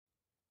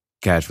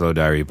Cashflow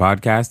Diary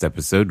Podcast,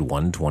 episode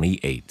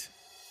 128.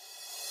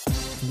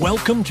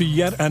 Welcome to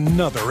yet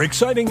another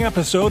exciting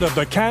episode of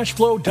the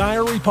Cashflow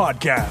Diary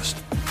Podcast,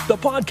 the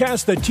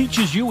podcast that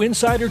teaches you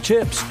insider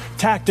tips,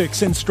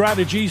 tactics, and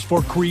strategies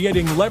for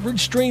creating leverage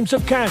streams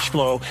of cash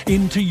flow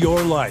into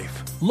your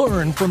life.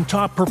 Learn from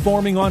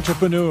top-performing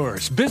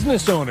entrepreneurs,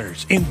 business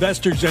owners,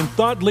 investors, and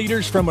thought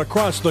leaders from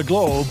across the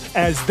globe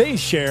as they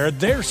share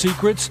their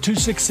secrets to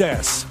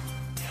success.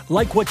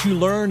 Like what you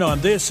learn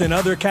on this and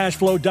other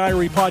Cashflow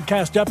Diary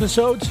podcast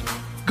episodes?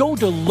 Go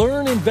to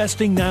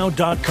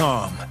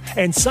learninvestingnow.com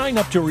and sign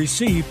up to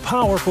receive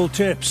powerful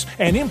tips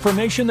and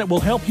information that will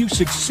help you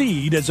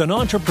succeed as an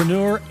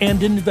entrepreneur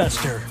and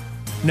investor.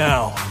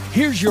 Now,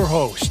 here's your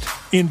host,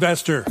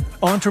 investor,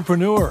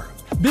 entrepreneur,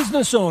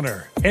 business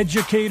owner,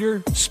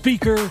 educator,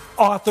 speaker,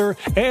 author,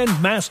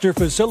 and master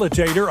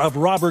facilitator of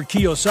Robert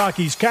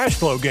Kiyosaki's cash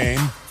flow game,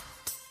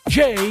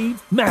 Jay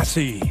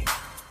Massey.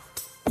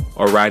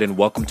 All right, and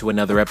welcome to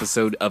another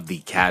episode of the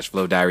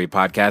Cashflow Diary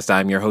Podcast.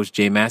 I'm your host,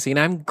 Jay Massey, and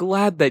I'm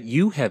glad that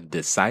you have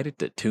decided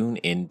to tune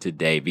in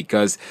today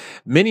because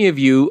many of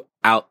you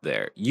out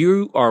there,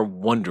 you are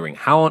wondering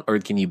how on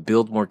earth can you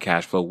build more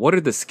cash flow? What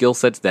are the skill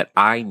sets that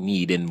I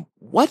need, and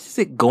what is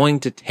it going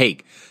to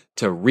take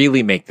to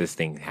really make this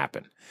thing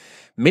happen?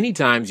 Many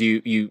times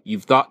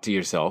you've thought to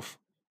yourself,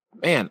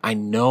 man, I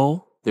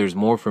know there's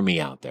more for me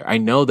out there. I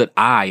know that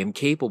I am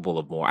capable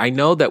of more. I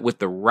know that with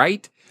the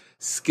right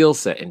skill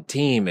set and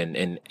team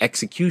and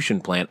execution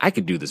plan, I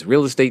could do this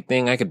real estate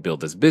thing. I could build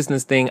this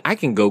business thing. I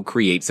can go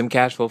create some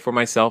cash flow for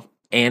myself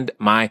and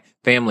my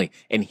family.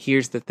 And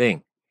here's the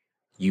thing.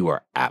 You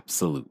are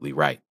absolutely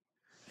right.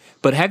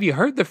 But have you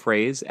heard the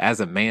phrase, as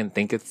a man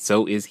thinketh,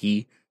 so is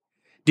he?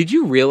 Did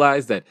you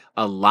realize that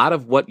a lot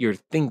of what you're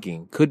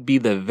thinking could be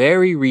the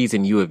very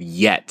reason you have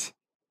yet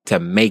to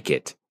make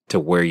it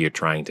to where you're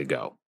trying to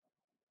go?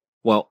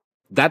 Well,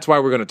 that's why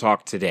we're going to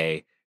talk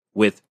today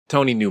with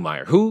Tony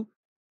Neumeyer, who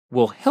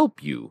will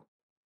help you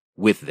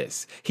with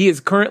this. He is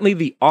currently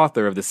the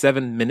author of the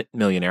 7-Minute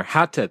Millionaire,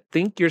 How to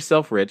Think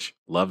Yourself Rich,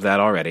 love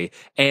that already,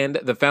 and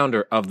the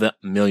founder of the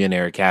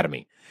Millionaire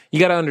Academy. You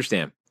got to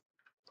understand,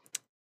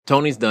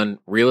 Tony's done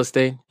real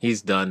estate,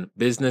 he's done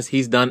business,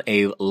 he's done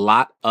a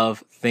lot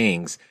of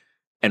things.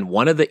 And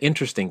one of the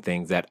interesting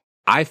things that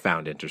I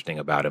found interesting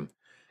about him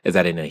is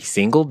that in a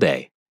single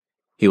day,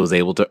 he was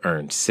able to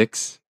earn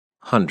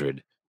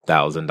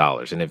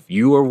 $600,000. And if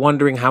you are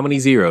wondering how many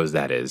zeros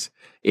that is,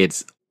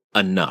 it's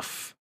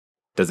enough.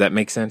 Does that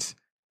make sense?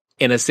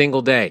 In a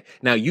single day.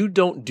 Now, you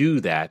don't do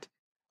that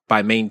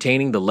by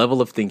maintaining the level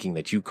of thinking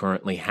that you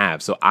currently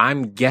have. So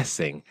I'm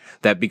guessing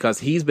that because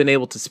he's been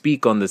able to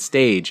speak on the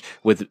stage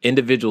with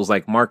individuals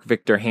like Mark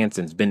Victor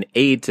Hansen's been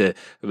aid to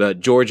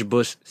George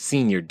Bush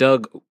Sr.,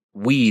 Doug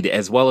Weed,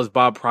 as well as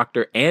Bob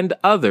Proctor and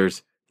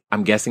others,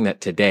 I'm guessing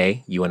that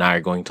today you and I are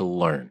going to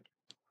learn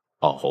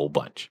a whole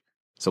bunch.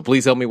 So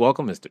please help me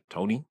welcome Mr.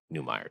 Tony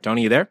Neumeyer.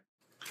 Tony, you there?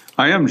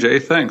 I am, Jay.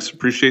 Thanks.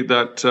 Appreciate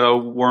that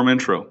warm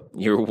intro.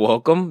 You're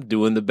welcome.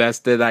 Doing the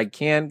best that I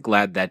can.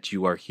 Glad that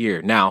you are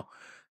here. Now,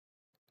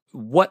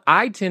 what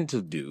I tend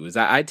to do is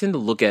I tend to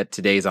look at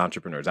today's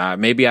entrepreneurs.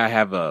 Maybe I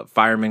have a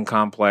fireman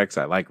complex.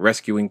 I like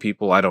rescuing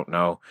people. I don't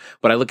know.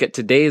 But I look at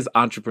today's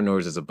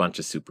entrepreneurs as a bunch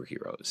of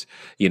superheroes.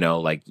 You know,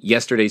 like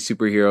yesterday's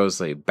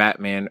superheroes, like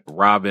Batman,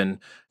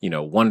 Robin,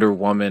 Wonder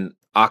Woman,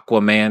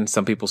 Aquaman.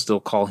 Some people still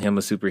call him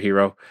a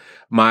superhero.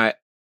 My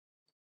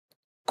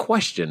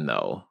question,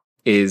 though,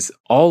 is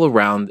all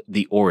around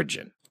the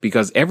origin.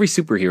 Because every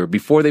superhero,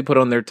 before they put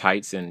on their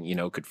tights and,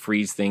 could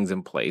freeze things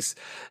in place,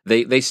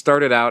 they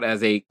started out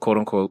as a quote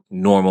unquote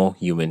normal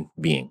human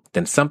being.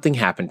 Then something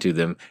happened to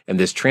them and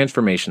this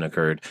transformation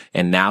occurred.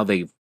 And now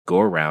they go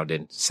around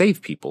and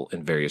save people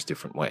in various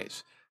different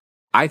ways.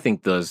 I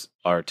think those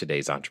are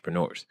today's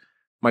entrepreneurs.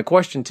 My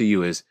question to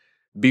you is,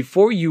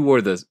 before you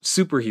were the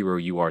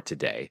superhero you are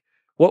today,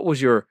 what was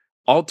your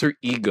alter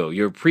ego,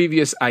 your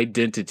previous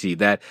identity,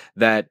 that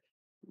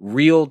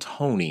real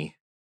Tony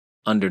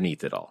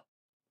underneath it all?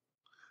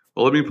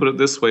 Well, let me put it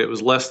this way. It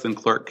was less than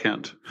Clark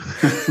Kent.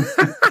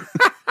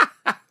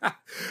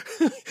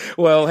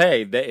 Well,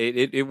 hey,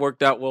 it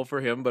worked out well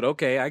for him, but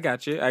okay, I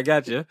got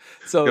you.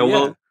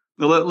 So, Well,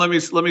 let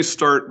me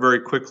start very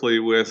quickly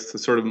with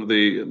sort of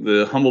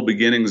the humble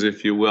beginnings,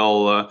 if you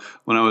will.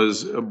 When I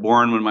was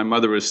born, when my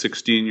mother was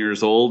 16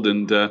 years old,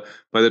 and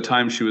by the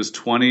time she was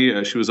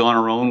 20, she was on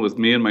her own with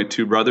me and my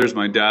two brothers.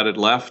 My dad had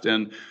left,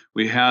 and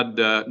we had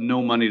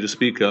no money to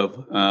speak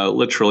of,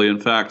 literally. In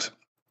fact,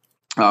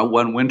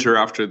 one winter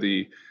after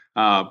the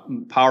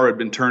power had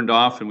been turned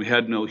off and we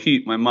had no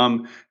heat, my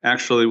mom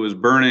actually was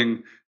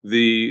burning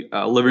the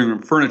living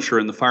room furniture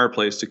in the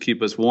fireplace to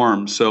keep us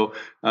warm. So,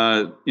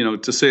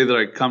 to say that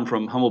I come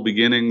from humble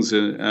beginnings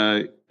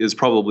is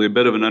probably a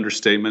bit of an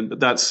understatement.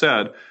 But that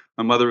said,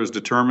 my mother was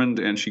determined,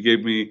 and she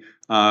gave me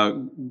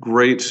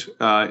great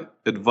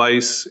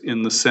advice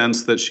in the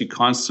sense that she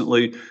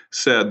constantly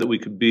said that we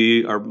could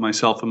be, or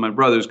myself and my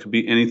brothers could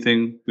be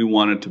anything we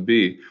wanted to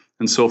be.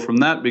 And so from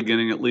that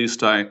beginning, at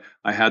least I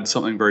had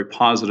something very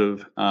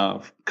positive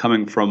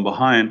coming from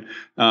behind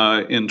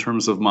in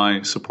terms of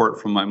my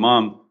support from my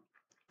mom.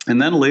 And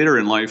then later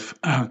in life,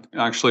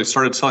 actually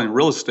started selling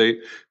real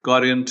estate,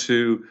 got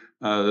into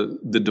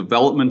the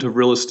development of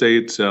real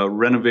estate,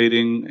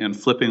 renovating and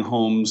flipping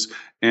homes,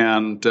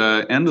 and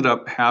ended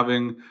up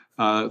having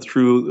going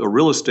through a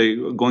real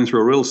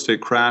estate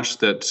crash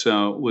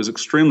that was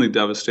extremely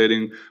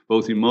devastating,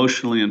 both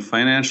emotionally and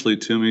financially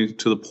to me,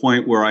 to the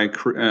point where I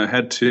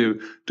had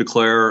to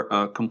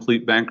declare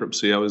complete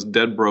bankruptcy. I was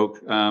dead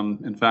broke.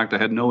 In fact, I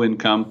had no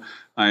income.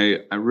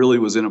 I really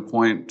was in a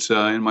point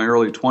in my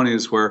early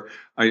 20s where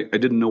I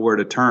didn't know where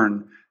to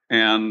turn.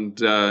 And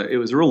it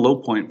was a real low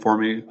point for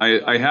me.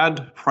 I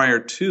had,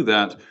 prior to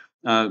that,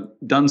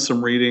 done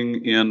some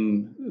reading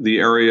in the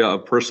area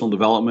of personal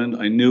development.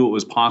 I knew it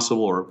was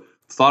possible, or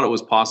thought it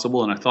was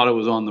possible, and I thought it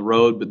was on the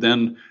road. But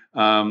then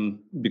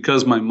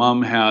because my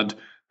mom had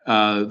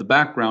the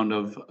background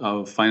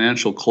of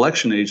financial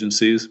collection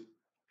agencies,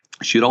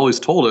 she'd always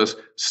told us,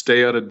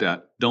 stay out of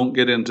debt, don't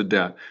get into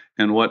debt.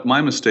 And what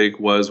my mistake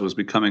was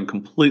becoming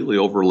completely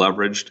over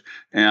leveraged.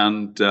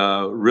 And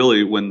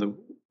really, when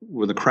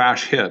the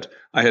crash hit,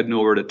 I had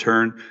nowhere to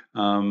turn.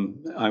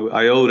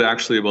 I owed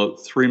actually about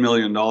 $3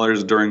 million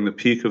during the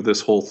peak of this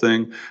whole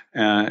thing.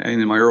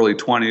 And in my early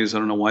 20s, I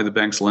don't know why the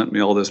banks lent me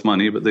all this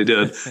money, but they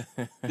did.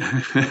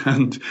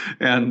 and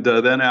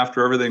then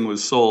after everything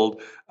was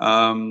sold,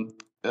 I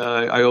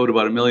owed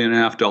about $1.5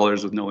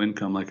 million with no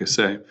income, like I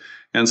say.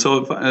 And so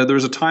there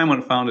was a time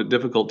when I found it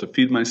difficult to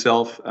feed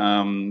myself,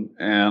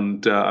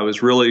 and I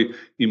was really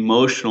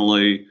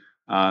emotionally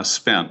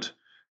spent.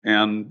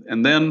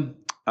 And then,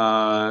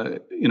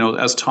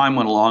 as time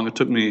went along, it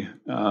took me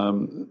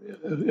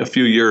a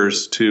few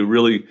years to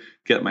really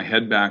get my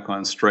head back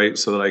on straight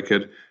so that I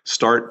could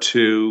start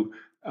to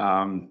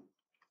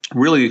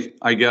really,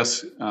 I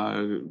guess,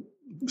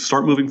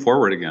 start moving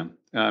forward again,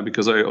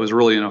 because I was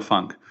really in a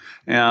funk.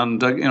 And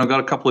got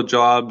a couple of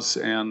jobs,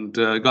 and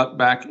got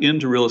back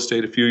into real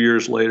estate a few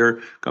years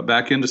later, got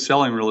back into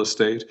selling real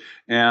estate.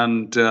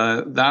 And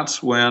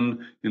that's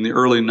when, in the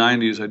early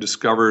 90s, I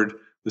discovered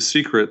the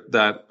secret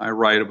that I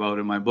write about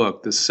in my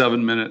book, this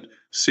 7-minute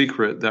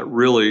secret that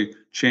really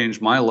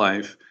changed my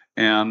life.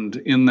 And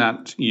in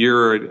that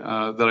year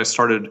that I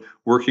started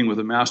working with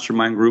a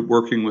mastermind group,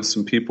 working with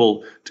some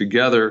people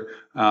together,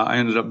 I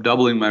ended up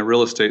doubling my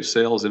real estate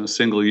sales in a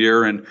single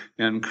year,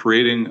 and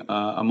creating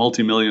a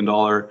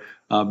multi-million-dollar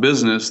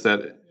business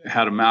that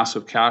had a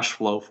massive cash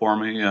flow for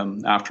me.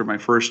 And after my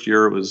first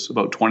year, it was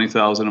about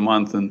 $20,000 a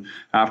month, and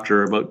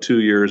after about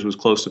 2 years, it was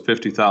close to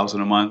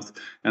 $50,000 a month.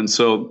 And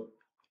so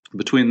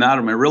between that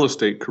and my real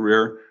estate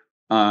career,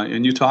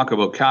 and you talk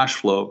about cash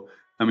flow,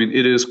 I mean,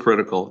 it is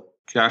critical.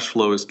 Cash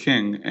flow is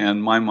king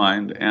in my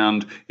mind,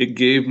 and it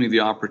gave me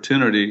the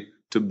opportunity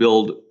to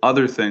build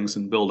other things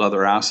and build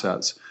other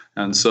assets.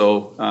 And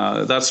so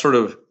that's sort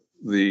of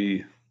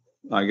the,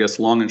 I guess,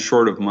 long and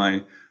short of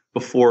my,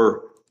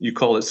 before you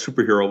call it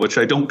superhero, which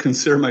I don't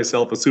consider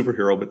myself a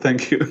superhero, but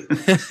thank you.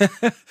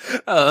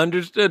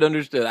 Understood.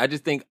 I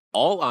just think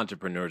all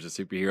entrepreneurs are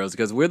superheroes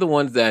because we're the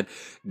ones that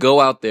go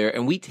out there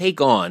and we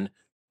take on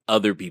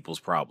other people's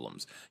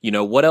problems.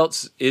 What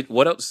else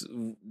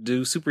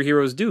do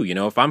superheroes do?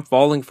 If I'm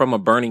falling from a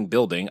burning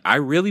building, I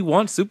really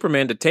want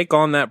Superman to take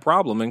on that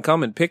problem and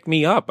come and pick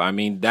me up. I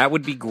mean, that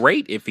would be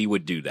great if he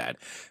would do that.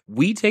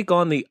 We take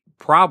on the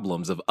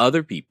problems of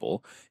other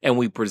people and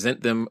we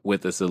present them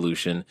with a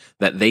solution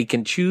that they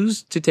can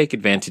choose to take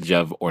advantage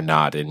of or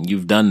not. And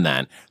you've done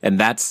that. And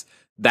that's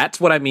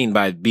what I mean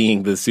by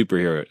being the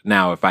superhero.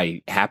 Now, if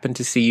I happen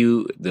to see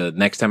you the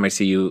next time I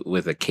see you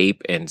with a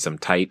cape and some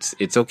tights,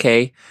 it's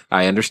okay.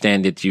 I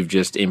understand that you've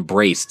just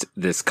embraced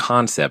this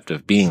concept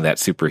of being that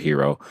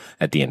superhero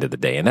at the end of the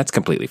day. And that's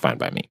completely fine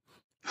by me.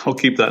 I'll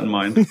keep that in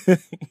mind.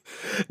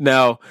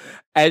 Now,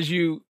 as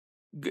you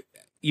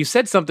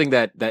said something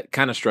that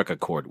kind of struck a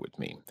chord with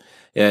me.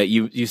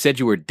 You said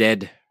you were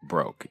dead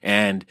broke,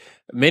 and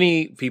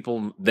many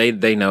people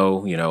they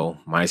know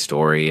my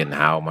story and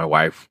how my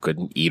wife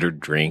couldn't eat or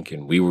drink,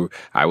 and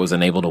I was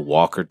unable to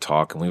walk or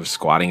talk, and we were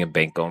squatting a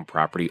bank-owned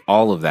property,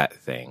 all of that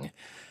thing.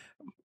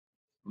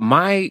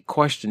 My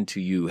question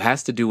to you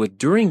has to do with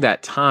during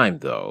that time,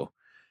 though.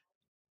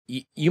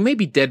 You may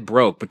be dead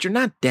broke, but you're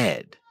not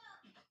dead,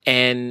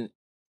 and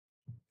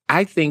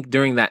I think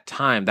during that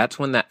time, that's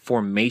when that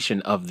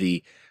formation of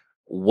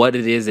what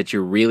it is that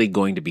you're really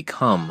going to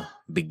become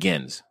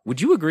begins.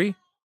 Would you agree?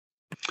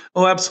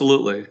 Oh,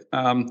 absolutely.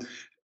 And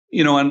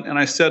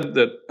I said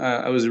that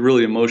I was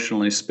really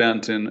emotionally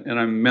spent, and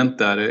I meant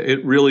that.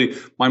 It really,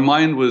 my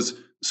mind was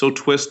so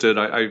twisted.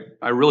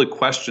 I really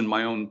questioned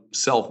my own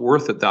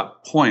self-worth at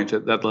that point,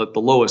 at the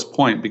lowest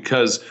point,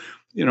 because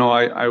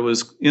I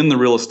was in the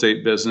real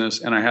estate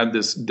business, and I had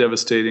this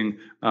devastating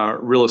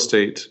real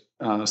estate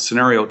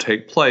scenario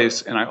take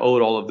place, and I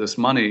owed all of this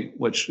money,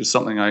 which is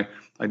something I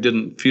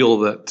didn't feel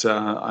that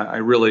I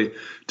really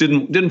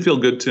didn't feel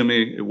good to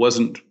me. It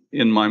wasn't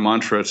in my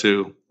mantra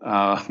to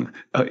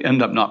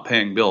end up not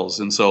paying bills,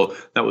 and so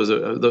that was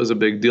a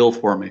big deal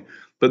for me.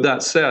 But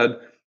that said,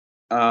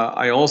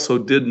 I also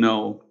did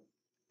know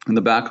in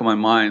the back of my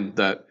mind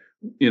that,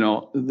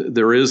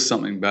 there is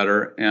something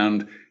better.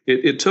 And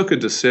it took a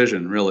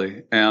decision,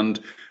 really. And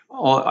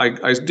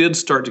I did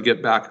start to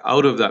get back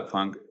out of that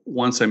funk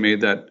once I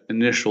made that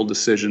initial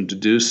decision to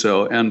do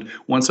so. And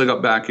once I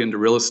got back into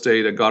real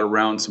estate, I got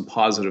around some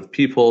positive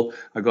people.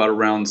 I got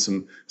around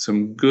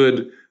some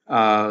good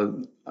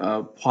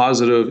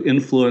positive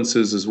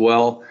influences as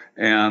well.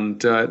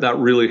 And that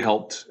really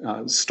helped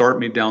start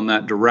me down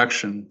that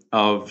direction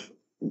of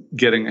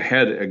getting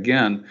ahead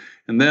again.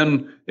 And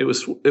then it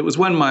was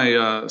when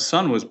my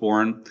son was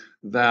born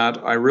that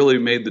I really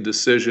made the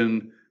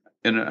decision,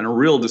 and a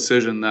real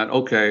decision, that,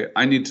 okay,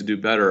 I need to do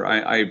better.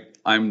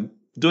 I'm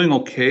doing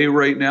okay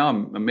right now.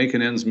 I'm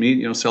making ends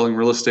meet, selling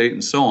real estate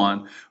and so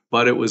on.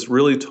 But it was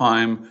really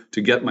time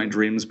to get my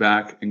dreams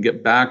back and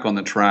get back on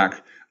the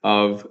track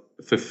of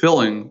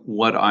fulfilling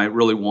what I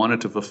really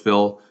wanted to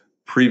fulfill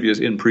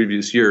in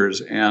previous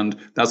years. And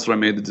that's what I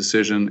made the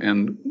decision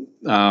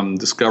and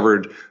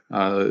discovered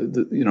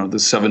the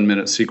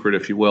 7-minute secret,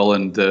 if you will,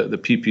 and the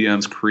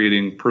PPMs,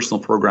 creating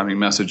personal programming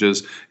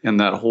messages, and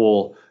that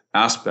whole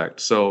aspect.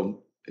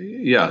 So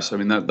yes, I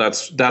mean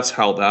that's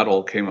how that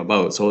all came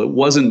about. So it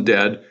wasn't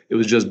dead; it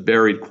was just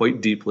buried quite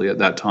deeply at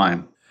that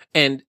time.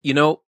 And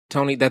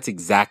Tony, that's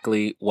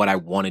exactly what I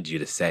wanted you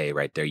to say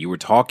right there. You were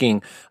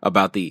talking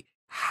about the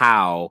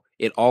how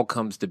it all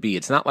comes to be.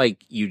 It's not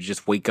like you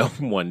just wake up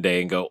one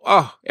day and go,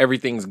 "Oh,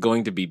 everything's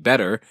going to be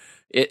better."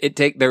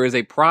 There is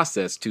a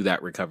process to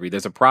that recovery.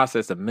 There's a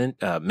process of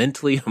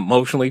mentally,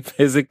 emotionally,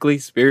 physically,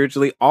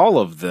 spiritually, all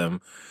of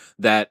them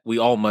that we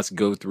all must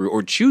go through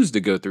or choose to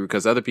go through,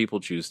 because other people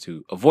choose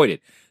to avoid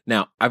it.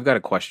 Now, I've got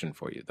a question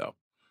for you though,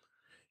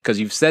 because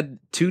you've said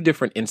two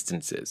different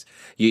instances.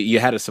 You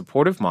had a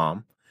supportive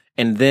mom,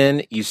 and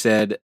then you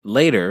said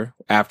later,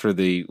 after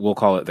we'll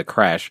call it the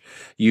crash,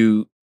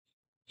 you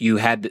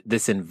had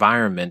this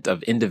environment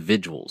of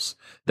individuals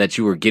that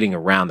you were getting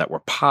around that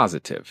were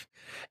positive.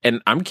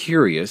 And I'm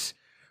curious,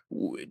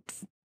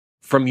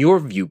 from your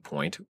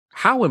viewpoint,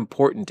 how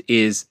important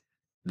is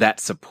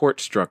that support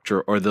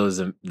structure, or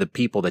the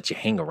people that you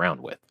hang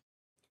around with?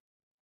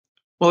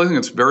 Well, I think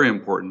it's very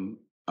important.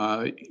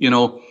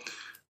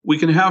 We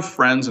can have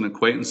friends and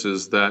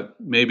acquaintances that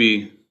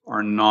maybe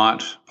are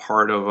not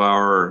part of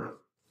our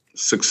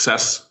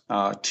success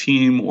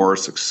team or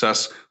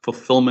success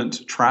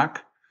fulfillment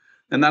track,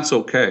 and that's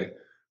okay.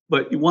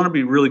 But you want to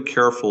be really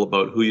careful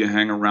about who you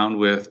hang around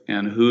with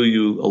and who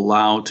you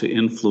allow to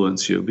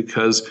influence you,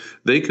 because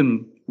they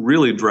can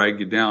really drag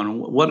you down. And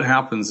what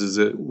happens is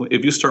that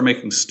if you start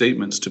making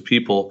statements to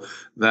people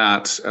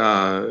that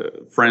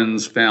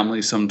friends,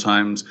 family,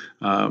 sometimes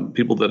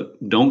people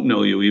that don't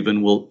know you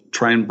even, will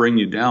try and bring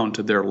you down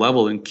to their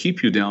level and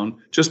keep you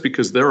down just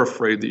because they're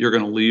afraid that you're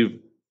going to leave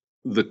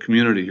the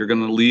community, you're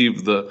going to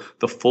leave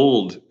the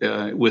fold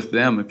with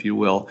them, if you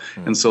will.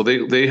 And so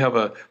they have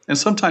and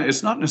sometimes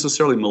it's not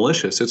necessarily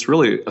malicious. It's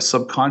really a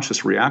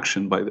subconscious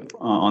reaction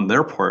on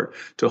their part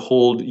to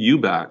hold you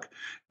back.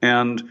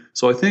 And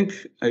so I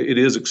think it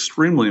is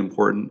extremely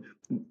important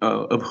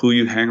of who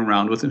you hang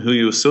around with and who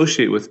you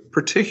associate with,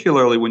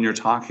 particularly when you're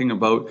talking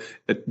about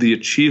the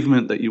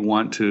achievement that you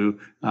want to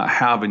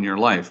have in your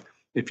life.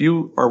 If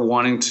you are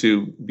wanting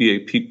to be a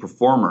peak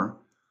performer,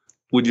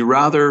 would you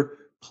rather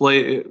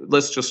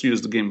let's just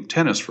use the game of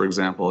tennis, for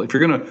example. If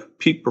you're going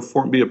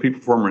to be a peak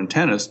performer in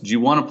tennis, do you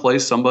want to play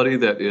somebody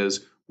that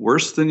is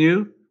worse than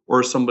you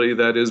or somebody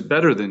that is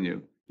better than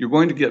you? You're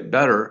going to get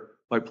better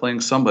by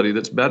playing somebody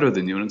that's better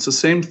than you. And it's the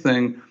same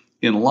thing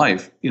in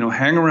life.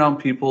 Hang around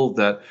people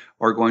that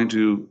are going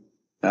to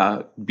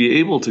be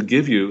able to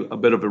give you a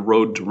bit of a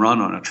road to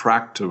run on, a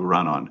track to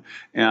run on.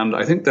 And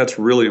I think that's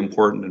really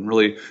important and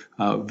really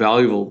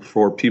valuable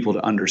for people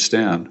to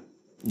understand.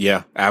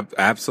 Yeah,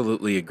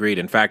 absolutely agreed.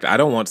 In fact, I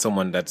don't want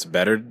someone that's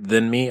better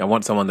than me. I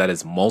want someone that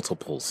is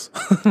multiples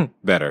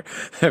better,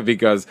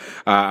 because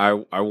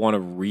I want to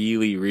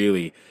really,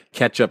 really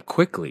catch up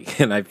quickly.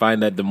 And I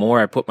find that the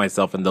more I put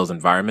myself in those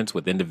environments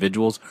with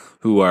individuals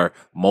who are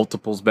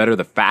multiples better,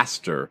 the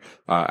faster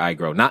I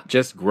grow. Not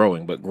just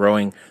growing, but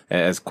growing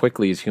as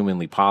quickly as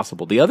humanly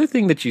possible. The other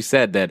thing that you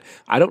said that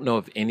I don't know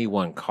if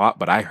anyone caught,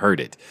 but I heard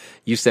it.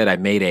 You said I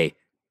made a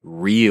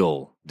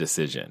real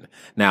decision.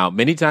 Now,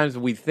 many times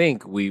we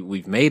think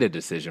we've made a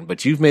decision,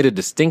 but you've made a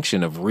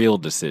distinction of real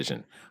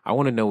decision. I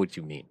want to know what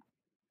you mean.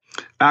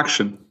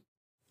 Action.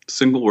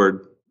 Single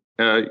word.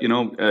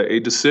 A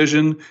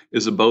decision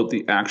is about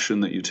the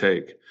action that you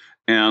take.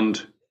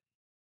 And,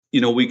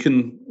 we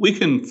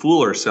can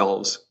fool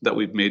ourselves that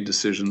we've made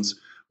decisions,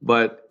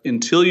 but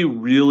until you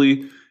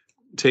really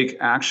take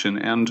action,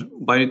 and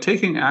by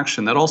taking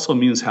action, that also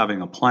means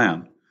having a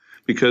plan,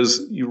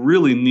 because you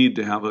really need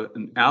to have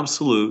an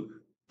absolute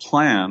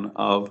plan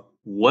of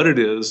what it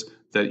is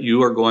that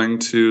you are going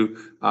to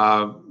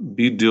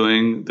be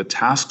doing, the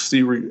tasks that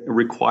you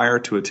require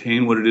to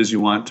attain what it is you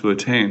want to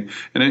attain.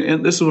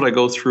 And this is what I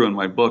go through in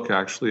my book,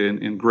 actually,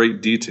 in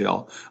great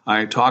detail.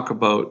 I talk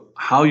about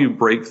how you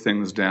break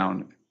things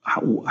down,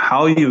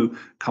 how you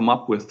come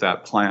up with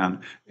that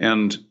plan.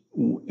 And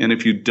And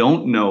if you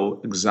don't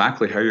know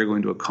exactly how you're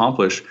going to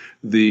accomplish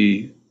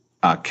the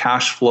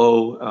cash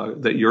flow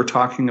that you're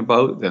talking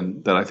about,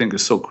 then that I think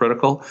is so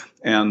critical,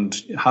 and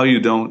how you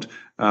don't,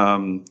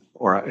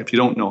 or if you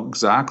don't know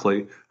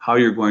exactly how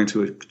you're going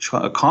to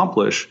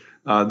accomplish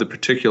the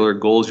particular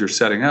goals you're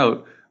setting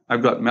out,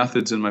 I've got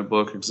methods in my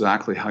book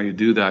exactly how you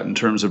do that in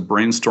terms of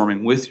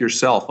brainstorming with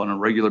yourself on a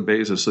regular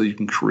basis so you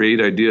can create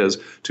ideas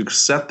to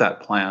set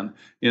that plan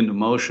into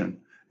motion.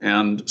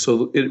 And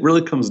so it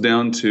really comes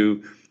down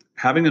to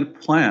having a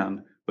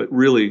plan, but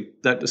really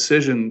that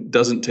decision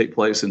doesn't take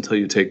place until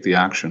you take the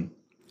action.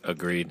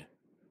 Agreed,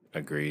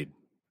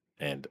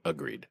 and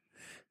agreed.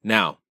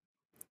 Now,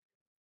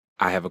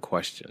 I have a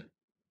question.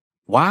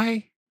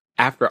 Why,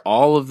 after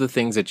all of the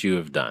things that you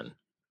have done,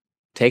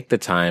 take the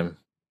time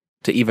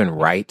to even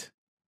write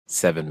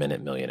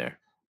 7-Minute Millionaire?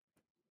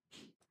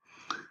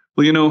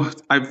 Well,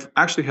 I've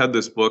actually had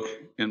this book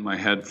in my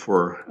head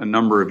for a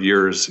number of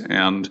years,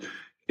 and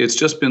it's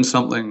just been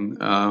something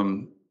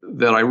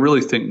that I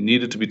really think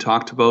needed to be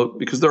talked about,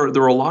 because there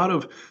are a lot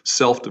of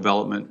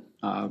self-development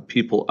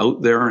people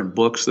out there and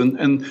books,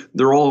 and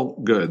they're all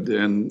good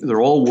and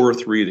they're all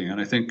worth reading.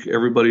 And I think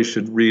everybody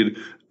should read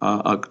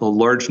a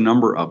large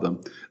number of them.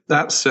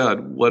 That said,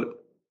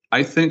 what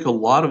I think a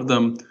lot of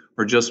them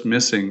are just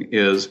missing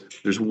is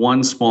there's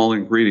one small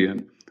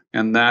ingredient,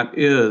 and that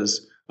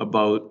is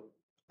about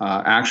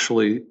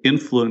actually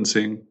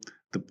influencing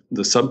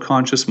the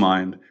subconscious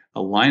mind,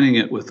 aligning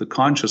it with the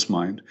conscious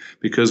mind.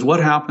 Because what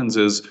happens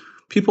is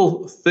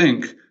people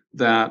think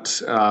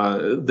that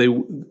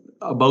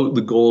about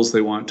the goals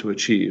they want to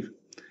achieve,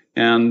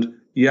 and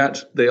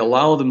yet they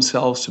allow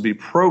themselves to be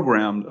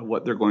programmed of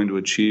what they're going to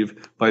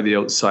achieve by the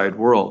outside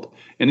world.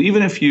 And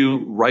even if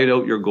you write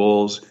out your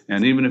goals,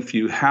 and even if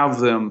you have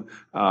them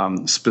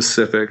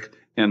specific,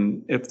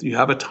 and if you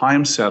have a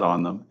time set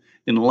on them,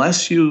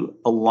 unless you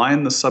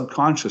align the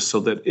subconscious so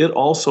that it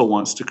also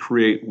wants to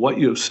create what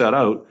you've set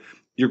out,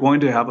 you're going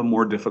to have a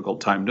more difficult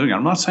time doing it.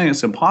 I'm not saying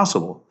it's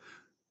impossible.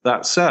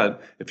 That said,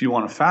 if you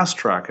want to fast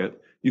track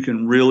it, you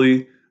can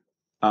really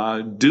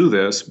do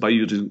this by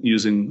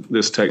using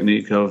this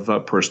technique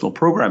of personal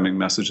programming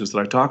messages that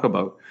I talk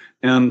about.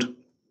 And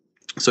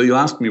so you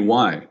asked me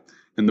why.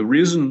 And the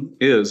reason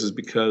is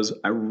because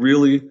I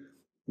really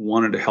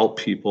wanted to help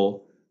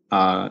people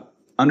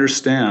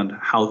understand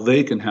how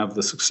they can have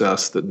the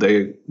success that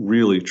they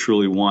really,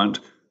 truly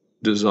want,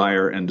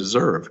 desire, and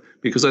deserve.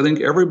 Because I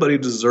think everybody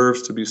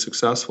deserves to be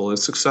successful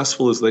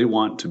as they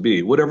want to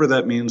be, whatever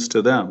that means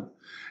to them.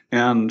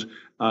 And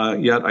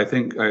yet I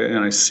think, and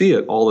I see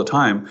it all the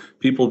time,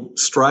 people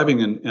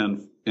striving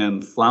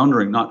and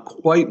floundering, not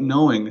quite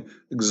knowing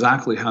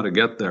exactly how to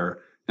get there.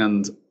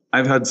 And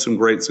I've had some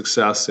great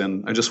success,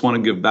 and I just want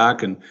to give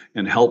back and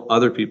help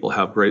other people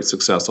have great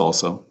success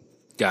also.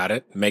 Got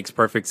it. Makes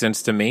perfect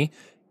sense to me.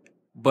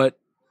 But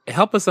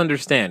help us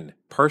understand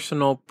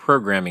personal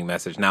programming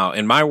message. Now,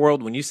 in my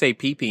world, when you say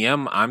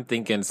PPM, I'm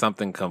thinking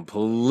something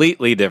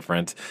completely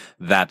different,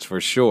 that's for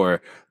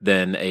sure,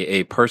 than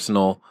a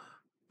personal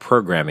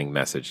programming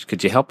message.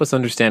 Could you help us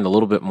understand a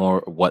little bit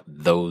more what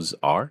those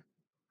are?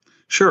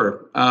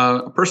 Sure.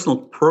 A personal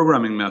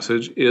programming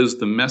message is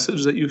the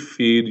message that you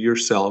feed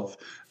yourself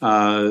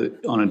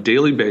on a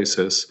daily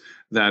basis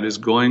that is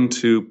going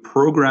to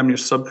program your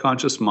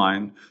subconscious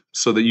mind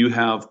so that you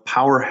have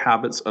power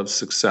habits of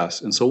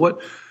success. And so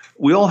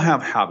we all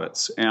have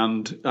habits,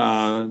 and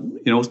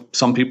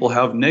some people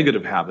have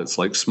negative habits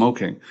like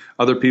smoking.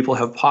 Other people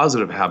have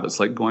positive habits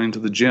like going to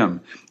the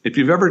gym. If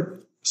you've ever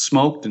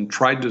smoked and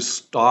tried to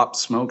stop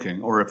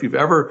smoking, or if you've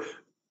ever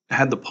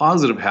had the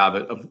positive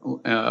habit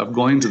of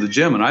going to the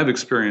gym, and I've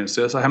experienced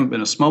this. I haven't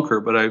been a smoker,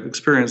 but I've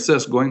experienced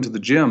this, going to the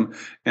gym,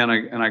 and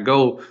I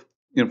go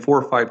 4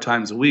 or 5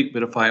 times a week.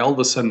 But if I all of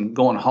a sudden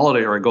go on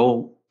holiday, or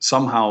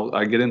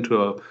I get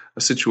into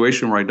a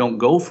situation where I don't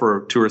go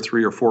for 2 or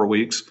 3 or 4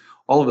 weeks,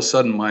 all of a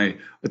sudden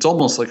it's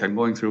almost like I'm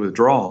going through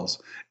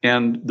withdrawals.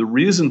 And the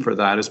reason for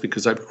that is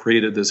because I've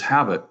created this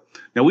habit.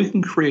 Now, we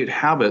can create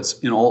habits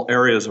in all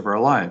areas of our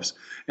lives.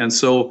 And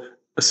so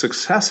a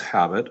success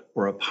habit,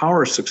 or a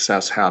power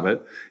success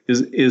habit,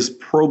 is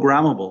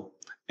programmable,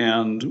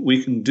 and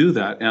we can do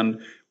that. And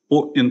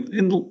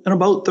in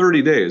about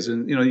 30 days,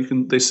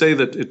 and they say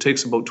that it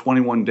takes about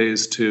 21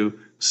 days to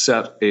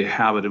set a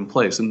habit in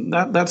place, and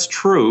that's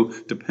true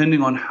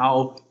depending on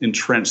how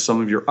entrenched some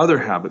of your other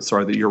habits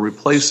are that you're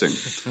replacing.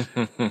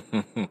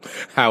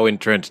 How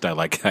entrenched? I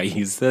like how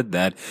you said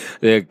that,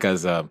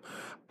 because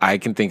I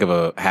can think of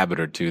a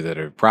habit or two that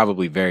are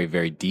probably very,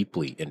 very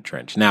deeply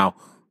entrenched. Now,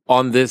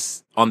 on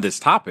this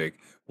topic,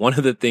 one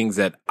of the things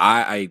that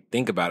I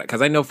think about it,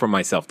 because I know for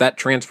myself, that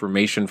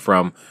transformation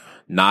from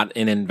not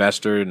an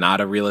investor, not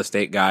a real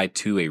estate guy,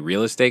 to a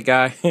real estate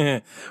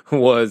guy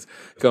was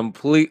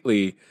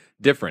completely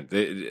different.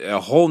 A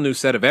whole new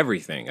set of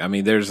everything. I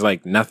mean, there's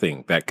like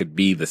nothing that could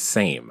be the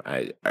same.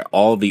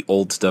 All the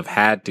old stuff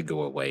had to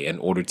go away in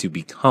order to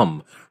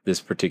become this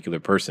particular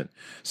person.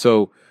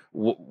 So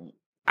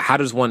how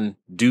does one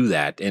do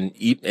that?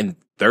 And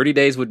 30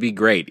 days would be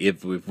great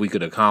if we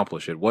could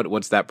accomplish it.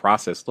 What's that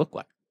process look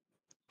like?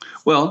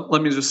 Well,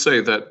 let me just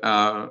say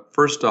that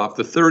first off,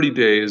 the 30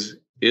 days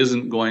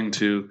isn't going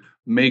to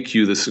make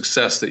you the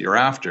success that you're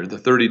after. The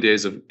 30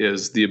 days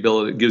is the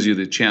ability, it gives you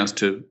the chance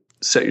to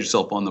set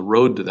yourself on the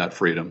road to that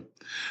freedom.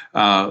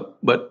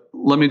 But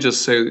let me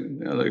just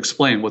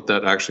explain what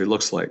that actually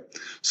looks like.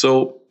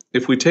 So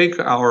if we take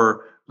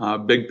our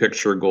big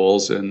picture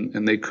goals,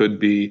 and they could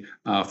be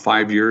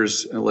 5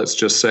 years, let's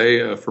just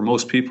say, for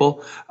most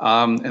people,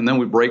 and then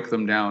we break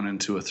them down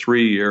into a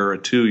 3-year, a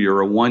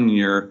 2-year, a 1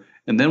 year,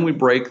 and then we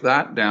break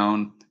that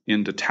down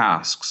into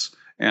tasks.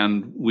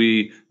 And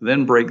we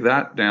then break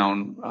that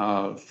down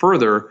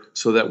further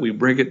so that we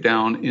break it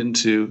down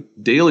into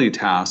daily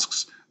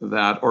tasks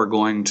that are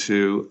going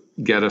to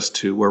get us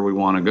to where we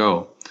want to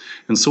go.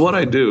 And so what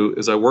I do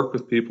is I work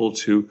with people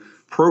to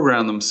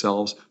program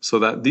themselves so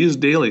that these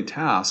daily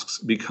tasks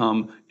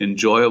become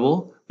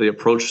enjoyable. They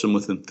approach them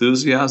with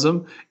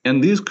enthusiasm.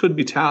 And these could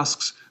be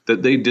tasks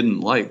that they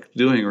didn't like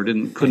doing or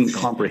couldn't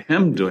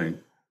comprehend doing.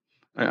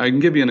 I can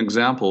give you an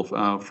example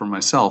for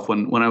myself.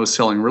 When I was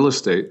selling real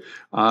estate,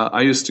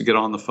 I used to get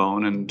on the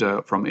phone, and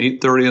from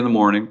 8:30 in the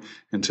morning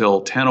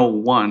until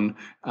 10:01,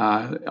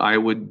 I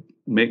would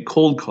make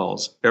cold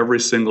calls every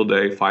single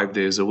day, 5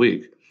 days a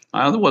week.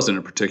 That wasn't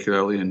a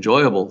particularly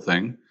enjoyable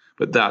thing.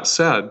 But that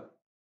said,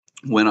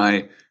 when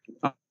I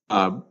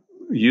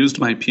used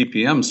my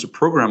PPMs to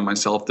program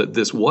myself that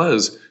this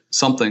was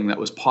something that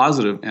was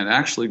positive and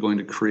actually going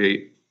to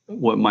create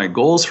what my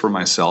goals for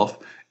myself,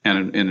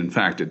 and in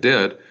fact it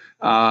did,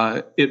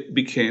 it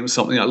became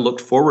something I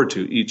looked forward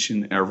to each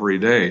and every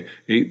day.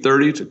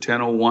 8:30 to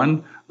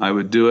 10:01, I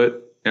would do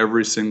it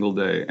every single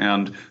day.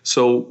 And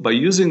so by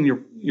using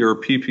your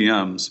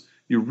PPMs,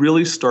 you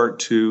really start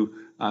to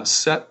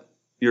set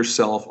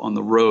yourself on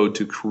the road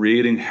to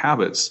creating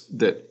habits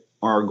that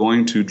are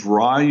going to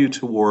draw you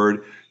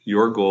toward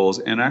your goals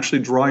and actually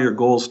draw your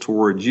goals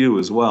toward you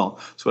as well.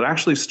 So it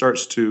actually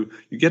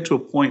you get to a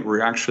point where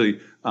you're actually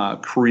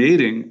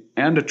creating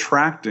and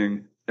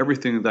attracting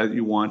everything that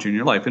you want in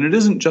your life. And it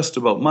isn't just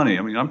about money.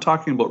 I mean, I'm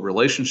talking about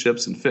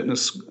relationships and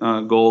fitness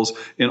goals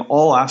in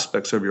all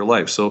aspects of your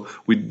life. So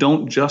we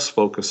don't just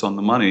focus on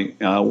the money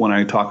when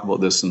I talk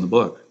about this in the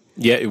book.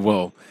 Yeah,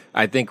 well,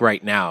 I think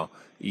right now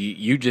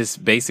you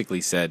just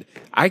basically said,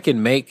 I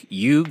can make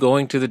you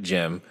going to the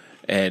gym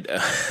and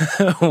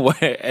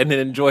an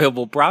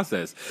enjoyable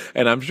process.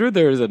 And I'm sure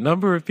there's a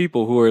number of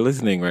people who are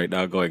listening right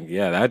now going,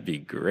 yeah, that'd be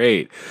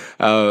great.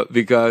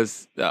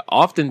 Because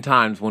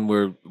oftentimes when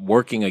we're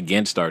working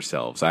against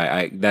ourselves,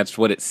 that's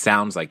what it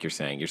sounds like you're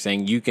saying. You're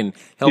saying you can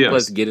help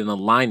us get in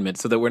alignment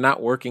so that we're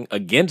not working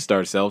against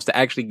ourselves to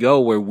actually go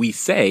where we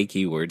say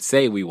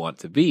we want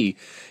to be.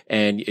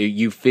 And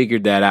you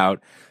figured that out.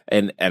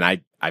 And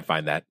I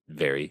find that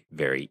very,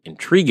 very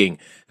intriguing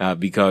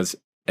because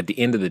at the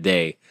end of the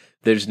day,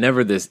 there's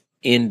never this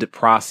end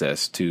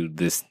process to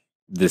this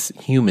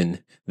human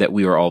that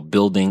we are all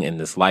building in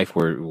this life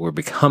we're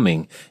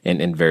becoming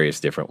in various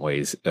different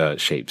ways,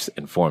 shapes,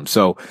 and forms.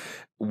 So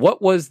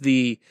what was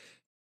the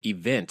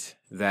event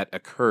that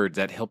occurred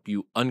that helped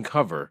you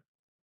uncover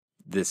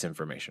this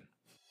information?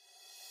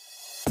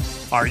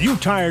 Are you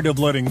tired of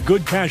letting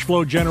good cash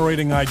flow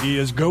generating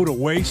ideas go to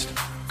waste?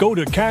 Go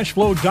to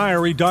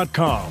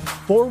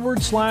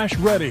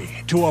cashflowdiary.com/ready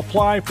to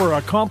apply for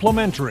a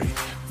complimentary,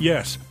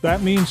 yes,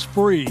 that means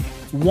free,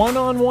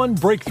 one-on-one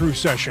breakthrough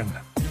session.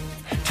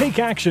 Take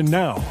action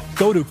now.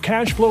 Go to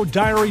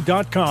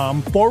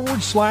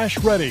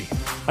cashflowdiary.com/ready.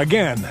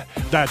 Again,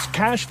 that's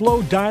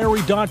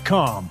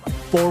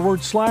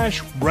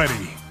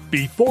cashflowdiary.com/ready.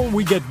 Before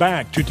we get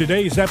back to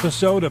today's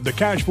episode of the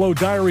Cashflow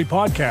Diary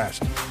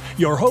podcast,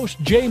 your host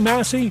Jay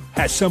Massey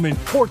has some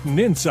important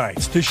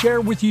insights to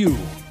share with you.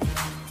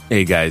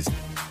 Hey guys,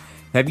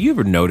 have you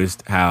ever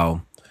noticed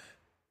how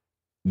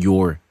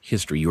your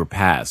history, your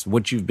past,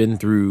 what you've been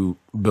through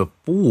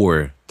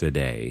before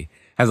today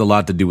has a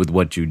lot to do with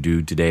what you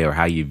do today or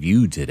how you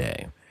view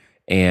today?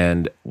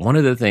 And one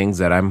of the things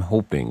that I'm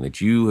hoping that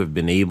you have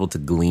been able to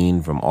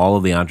glean from all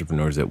of the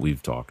entrepreneurs that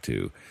we've talked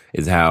to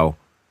is how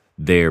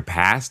their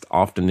past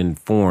often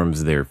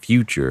informs their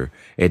future.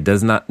 It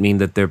does not mean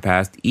that their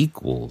past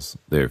equals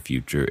their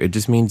future. It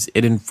just means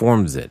it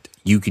informs it.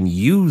 You can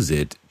use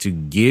it to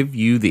give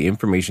you the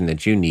information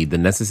that you need, the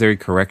necessary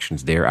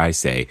corrections, dare I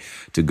say,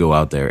 to go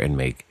out there and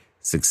make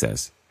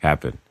success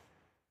happen.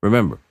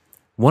 Remember,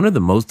 one of the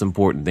most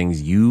important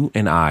things you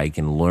and I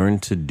can learn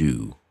to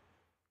do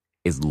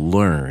is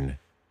learn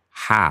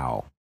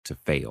how to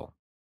fail.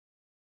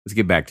 Let's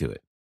get back to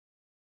it.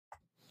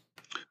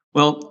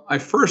 Well, I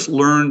first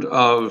learned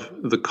of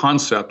the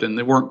concept, and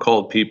they weren't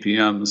called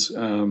PPMs,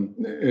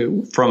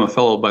 from a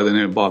fellow by the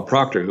name of Bob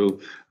Proctor, who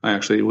I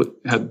actually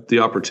had the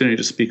opportunity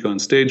to speak on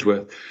stage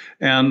with.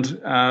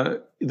 And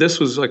this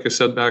was, like I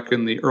said, back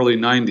in the early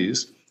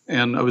 90s.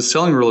 And I was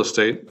selling real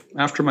estate.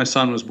 After my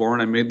son was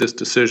born, I made this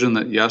decision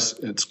that, yes,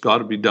 it's got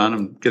to be done.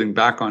 I'm getting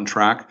back on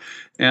track.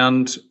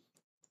 And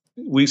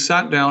we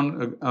sat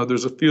down,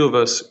 there's a few of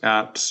us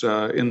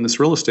in this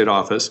real estate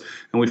office,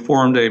 and we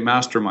formed a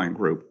mastermind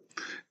group.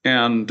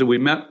 And we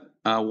met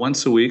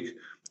once a week,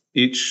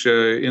 each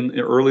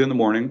early in the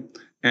morning,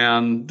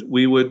 And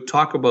we would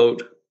talk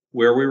about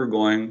where we were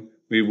going.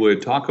 We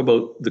would talk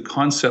about the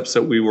concepts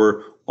that we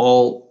were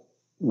all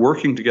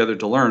working together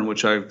to learn,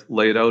 which I've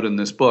laid out in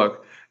this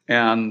book,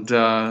 and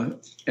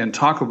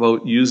talk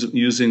about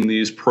using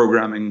these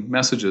programming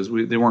messages.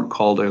 They weren't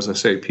called, as I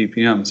say,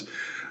 PPMs.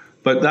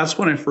 But that's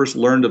when I first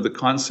learned of the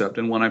concept.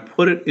 And when I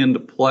put it into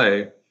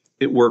play,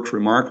 it worked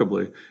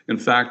remarkably. In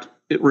fact,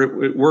 it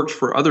worked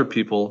for other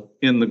people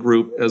in the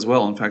group as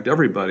well. In fact,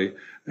 everybody.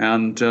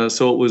 And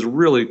so it was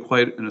really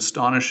quite an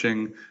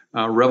astonishing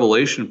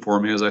revelation for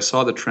me as I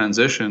saw the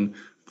transition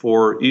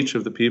for each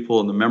of the people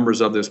and the members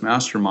of this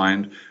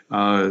mastermind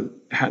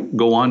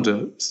go on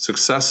to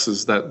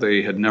successes that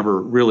they had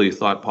never really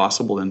thought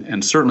possible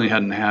and certainly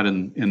hadn't had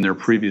in their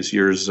previous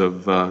years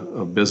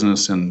of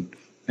business and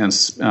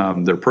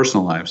their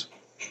personal lives.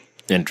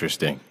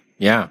 Interesting.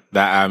 Yeah,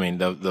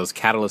 those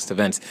catalyst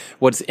events.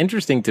 What's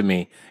interesting to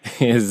me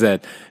is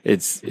that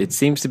it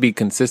seems to be a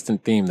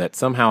consistent theme that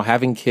somehow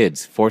having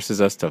kids forces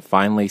us to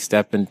finally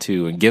step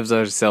into and gives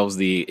ourselves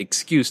the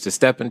excuse to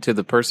step into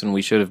the person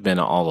we should have been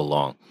all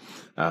along.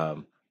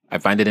 I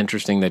find it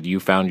interesting that you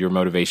found your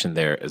motivation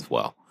there as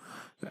well.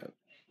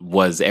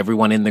 Was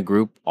everyone in the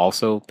group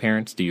also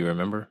parents? Do you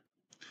remember?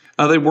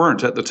 They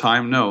weren't at the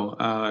time,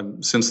 no.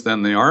 Since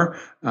then they are.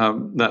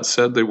 That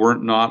said, they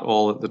weren't not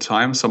all at the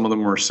time. Some of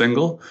them were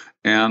single,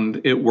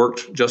 and it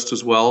worked just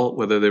as well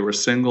whether they were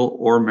single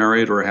or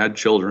married or had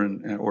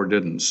children or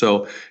didn't.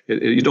 So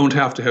you don't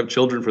have to have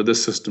children for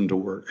this system to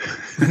work.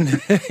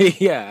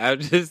 Yeah, I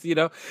just,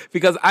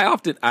 because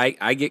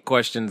I get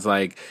questions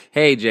like,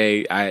 hey,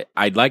 Jay,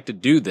 I'd like to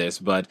do this,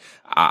 but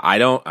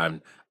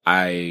I'm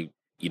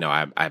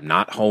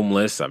not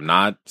homeless. I'm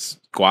not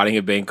squatting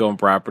a bank on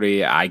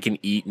property. I can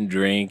eat and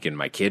drink and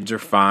my kids are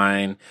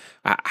fine.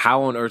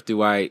 How on earth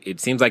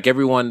it seems like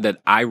everyone that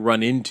I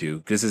run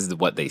into, this is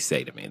what they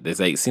say to me. They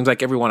say, it seems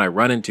like everyone I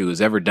run into who's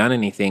ever done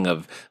anything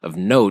of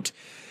note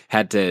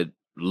had to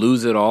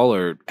lose it all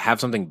or have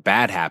something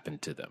bad happen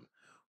to them.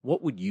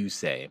 What would you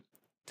say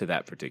to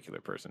that particular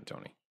person,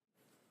 Tony?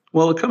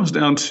 Well, it comes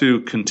down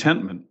to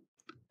contentment.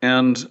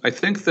 And I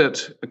think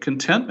that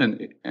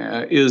contentment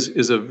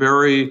is a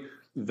very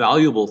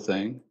valuable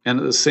thing, and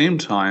at the same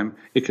time,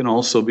 it can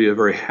also be a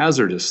very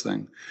hazardous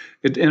thing.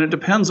 And it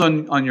depends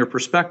on your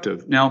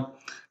perspective. Now,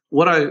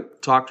 what I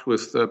talked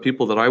with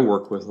people that I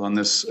work with on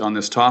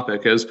this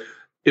topic is,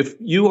 if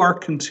you are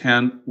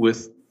content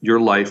with your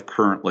life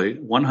currently,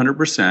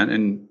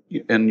 100%,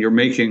 and you're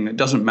making, it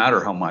doesn't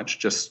matter how much,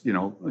 just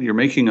you're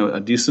making a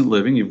decent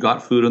living, you've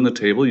got food on the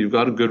table, you've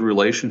got a good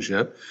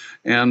relationship,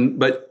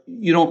 but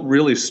you don't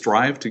really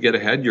strive to get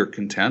ahead, you're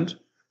content.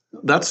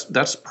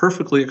 That's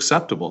perfectly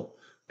acceptable.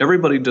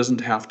 Everybody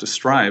doesn't have to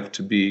strive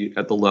to be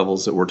at the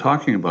levels that we're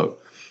talking about.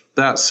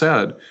 That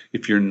said,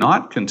 if you're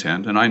not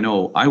content, and I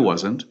know I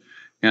wasn't,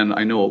 and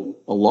I know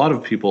a lot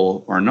of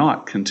people are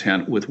not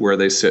content with where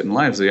they sit in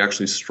lives, they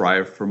actually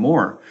strive for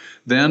more,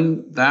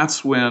 then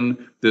that's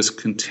when this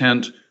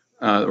content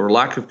or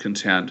lack of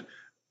content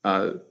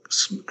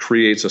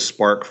creates a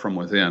spark from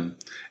within.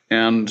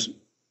 And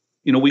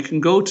we can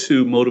go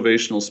to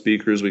motivational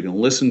speakers, we can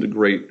listen to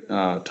great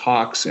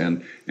talks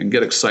and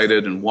get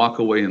excited and walk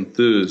away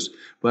enthused,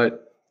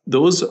 but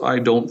those I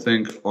don't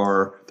think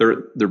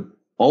they're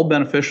all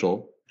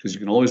beneficial because you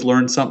can always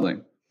learn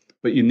something,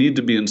 but you need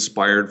to be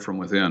inspired from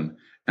within.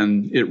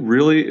 And it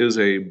really is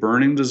a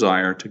burning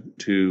desire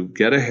to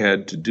get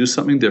ahead, to do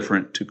something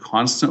different, to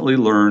constantly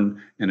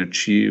learn and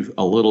achieve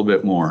a little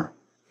bit more.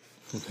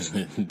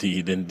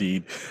 Indeed.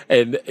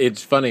 And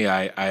it's funny,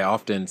 I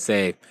often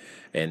say,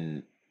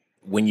 and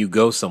when you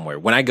go somewhere,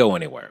 when I go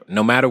anywhere,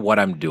 no matter what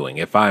I'm doing,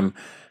 if I'm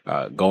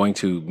going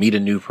to meet a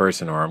new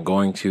person or I'm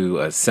going to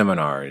a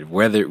seminar,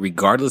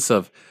 regardless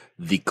of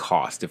the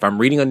cost, if I'm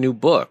reading a new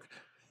book,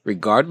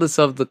 regardless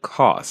of the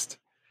cost,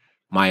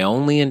 my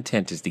only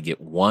intent is to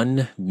get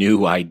one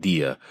new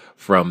idea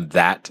from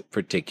that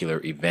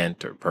particular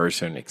event or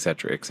person, et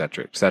cetera, et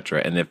cetera, et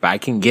cetera. And if I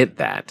can get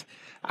that,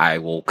 I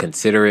will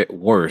consider it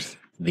worth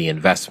the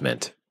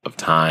investment of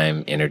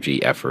time,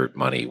 energy, effort,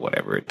 money,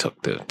 whatever it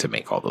took to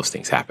make all those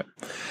things happen.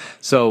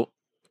 So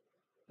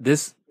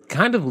this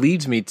kind of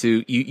leads me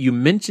to, you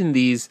mentioned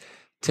these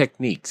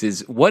techniques.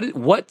 Is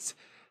what's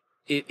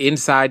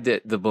inside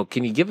the book?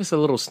 Can you give us a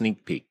little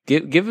sneak peek?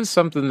 Give us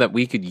something that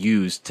we could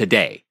use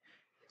today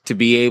to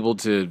be able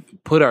to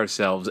put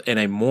ourselves in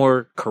a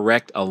more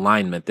correct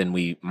alignment than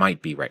we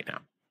might be right now.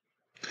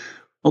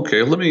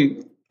 Okay, let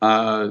me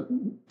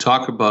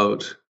talk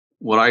about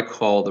what I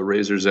call the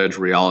razor's edge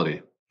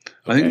reality.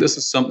 Okay. I think this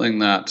is something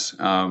that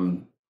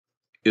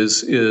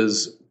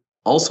is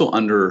also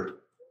under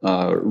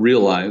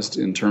realized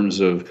in terms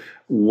of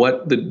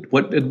what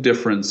a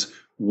difference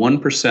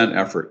 1%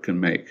 effort can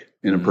make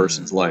in a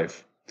person's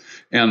life.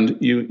 And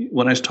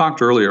when I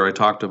talked earlier, I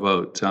talked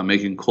about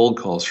making cold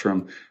calls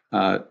from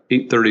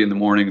 8:30 in the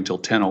morning until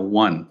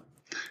 10:01.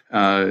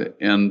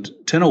 And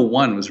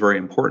 10:01 was very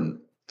important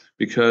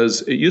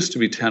because it used to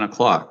be 10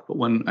 o'clock. But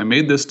when I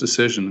made this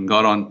decision and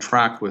got on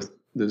track with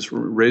this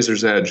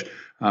razor's edge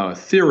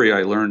theory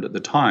I learned at the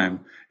time,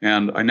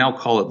 and I now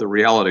call it the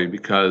reality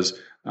because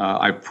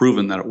I've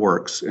proven that it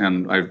works,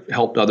 and I've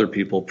helped other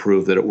people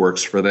prove that it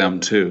works for them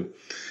too.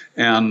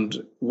 And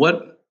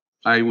what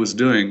I was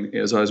doing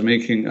is I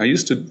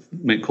used to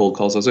make cold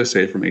calls, as I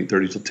say, from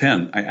 8:30 till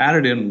 10. I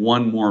added in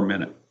one more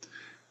minute.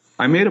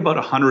 I made about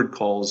 100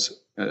 calls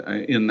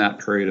in that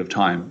period of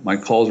time. My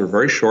calls were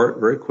very short,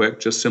 very quick,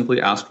 just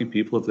simply asking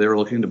people if they were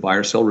looking to buy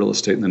or sell real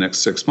estate in the next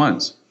 6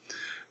 months.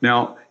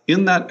 Now,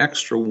 in that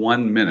extra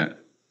 1 minute,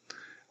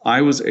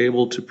 I was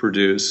able to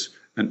produce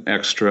an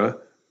extra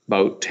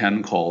about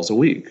 10 calls a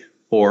week,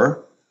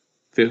 or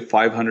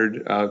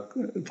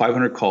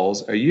 500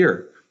 calls a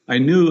year. I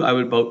knew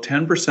about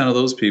 10% of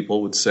those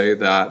people would say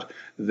that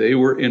they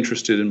were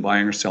interested in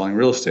buying or selling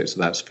real estate. So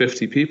that's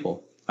 50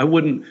 people.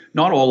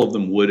 Not all of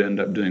them would end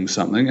up doing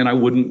something, and I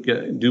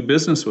wouldn't do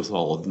business with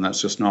all of them.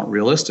 That's just not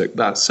realistic.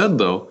 That said,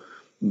 though,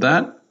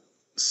 that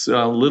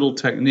little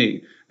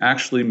technique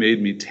actually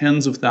made me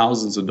tens of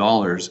thousands of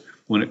dollars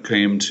when it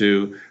came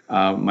to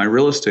my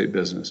real estate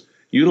business.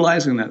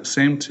 Utilizing that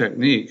same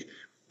technique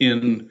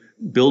in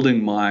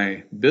building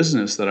my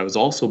business that I was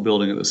also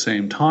building at the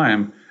same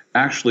time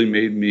actually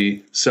made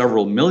me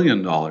several $1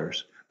 million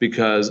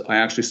because I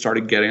actually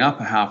started getting up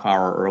a half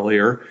hour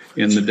earlier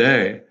in the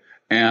day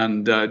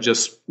and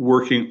just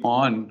working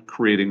on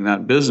creating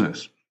that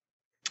business.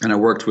 And I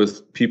worked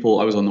with people,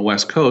 I was on the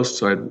West Coast,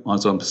 so I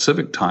was on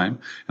Pacific time,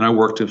 and I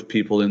worked with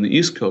people in the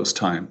East Coast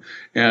time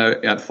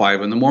at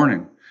 5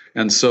 a.m.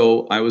 And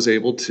so I was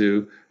able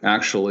to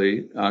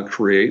actually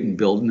create and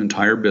build an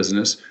entire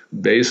business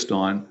based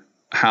on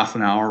half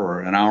an hour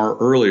or an hour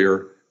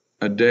earlier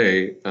a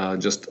day,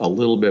 just a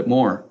little bit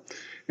more.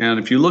 And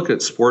if you look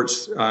at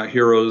sports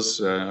heroes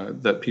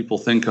that people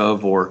think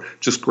of, or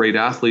just great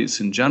athletes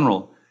in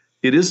general,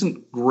 it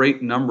isn't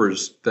great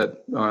numbers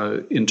that,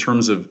 in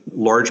terms of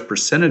large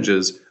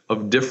percentages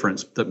of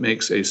difference, that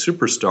makes a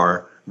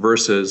superstar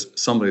versus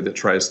somebody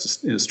that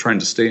is trying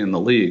to stay in the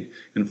league.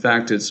 In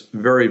fact, it's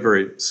very,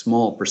 very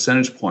small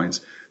percentage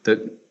points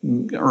that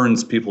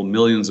earns people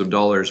millions of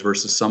dollars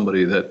versus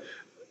somebody that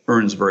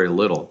earns very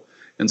little.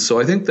 And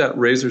so I think that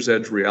razor's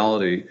edge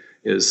reality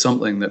is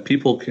something that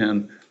people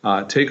can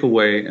take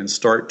away and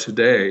start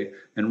today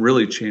and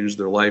really change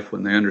their life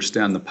when they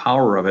understand the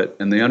power of it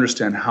and they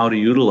understand how to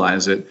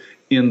utilize it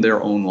in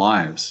their own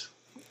lives.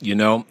 You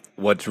know,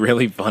 what's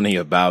really funny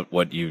about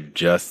what you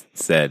just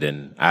said,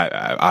 and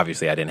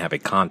obviously I didn't have a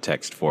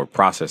context for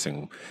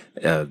processing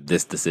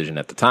this decision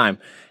at the time,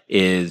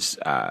 is,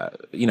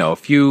 a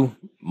few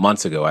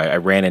months ago, I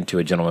ran into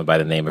a gentleman by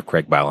the name of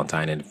Craig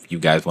Ballantyne. And if you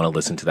guys want to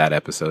listen to that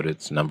episode,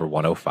 it's number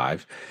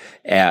 105.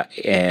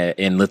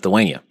 In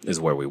Lithuania is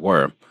where we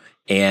were.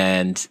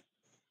 And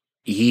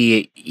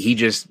he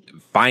just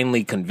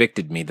finally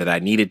convicted me that I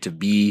needed to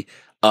be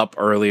up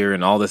earlier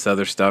and all this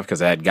other stuff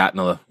because I had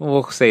gotten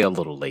we'll say a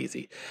little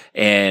lazy.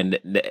 And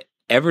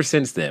ever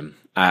since then,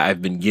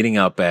 I've been getting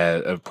up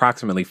at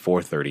approximately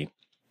 4:30.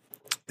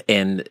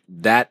 And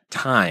that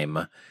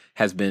time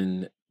has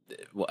been,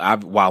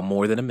 while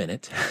more than a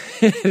minute,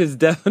 it has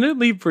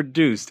definitely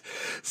produced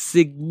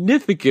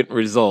significant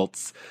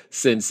results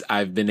since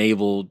I've been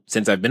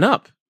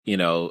up,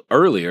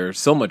 earlier,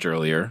 so much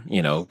earlier,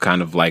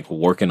 kind of like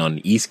working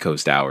on East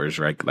Coast hours,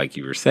 right? Like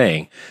you were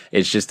saying.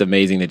 It's just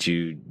amazing that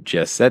you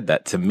just said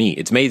that to me.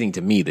 It's amazing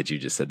to me that you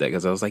just said that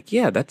because I was like,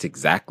 yeah, that's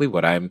exactly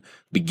what I'm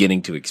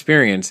beginning to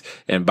experience.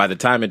 And by the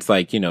time it's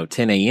like,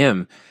 10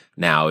 a.m.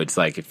 now, it's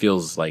like, it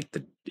feels like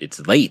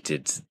it's late.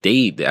 It's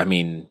day. I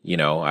mean,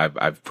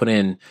 I've put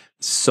in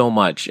so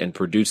much and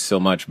produced so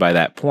much by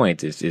that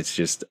point. It's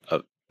just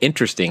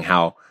interesting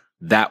how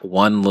that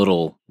one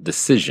little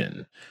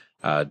decision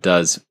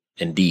does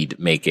indeed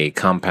make a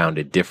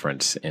compounded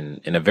difference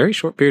in a very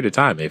short period of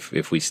time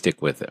if we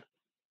stick with it.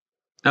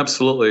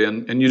 Absolutely.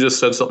 And you just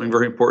said something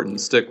very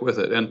important, stick with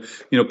it. And,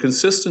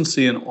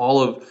 consistency in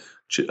all of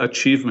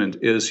achievement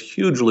is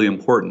hugely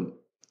important.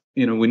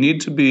 We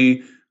need to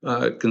be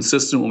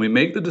consistent when we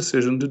make the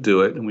decision to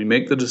do it, and we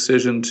make the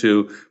decision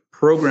to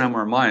program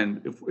our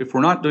mind. If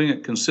we're not doing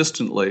it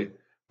consistently,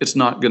 it's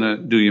not going to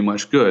do you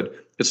much good.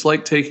 It's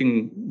like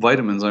taking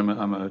vitamins.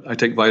 I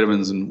take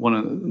vitamins, and one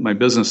of my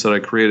business that I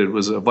created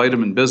was a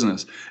vitamin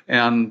business.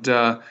 And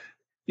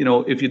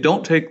if you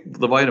don't take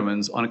the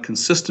vitamins on a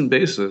consistent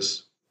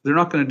basis, they're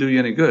not going to do you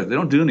any good. They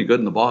don't do any good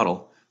in the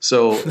bottle.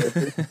 So,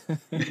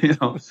 they're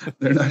not.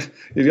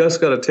 You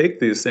just got to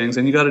take these things,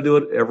 and you got to do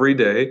it every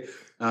day.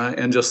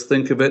 And just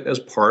think of it as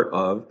part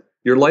of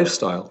your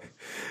lifestyle.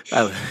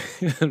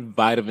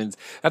 Vitamins.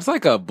 That's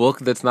like a book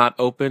that's not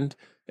opened.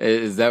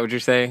 Is that what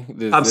you're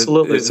saying?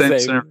 Absolutely. Same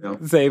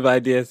scenario. Same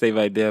idea.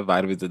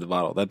 Vitamins in the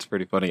bottle. That's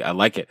pretty funny. I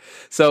like it.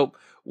 So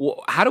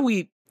how do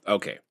we,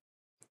 okay.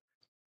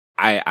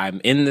 I'm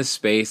in this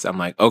space. I'm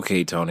like,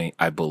 okay, Tony,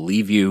 I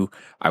believe you.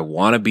 I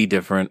want to be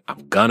different.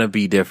 I'm going to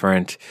be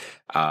different.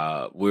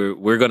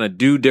 We're going to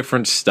do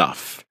different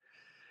stuff.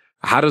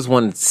 How does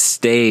one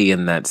stay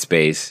in that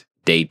space?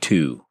 Day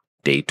 2,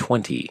 day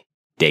 20,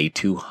 day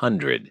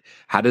 200.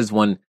 How does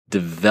one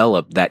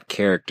develop that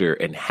character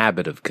and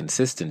habit of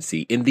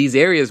consistency in these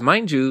areas,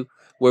 mind you,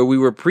 where we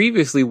were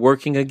previously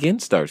working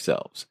against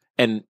ourselves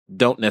and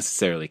don't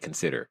necessarily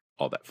consider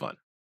all that fun?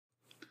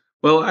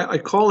 Well, I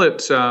call it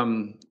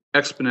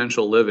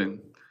exponential living.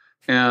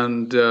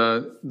 And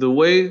the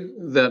way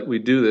that we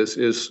do this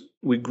is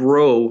we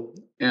grow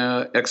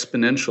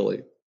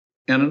exponentially.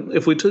 And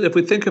if we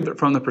think of it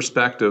from the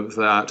perspective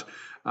that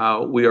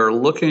we are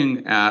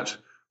looking at,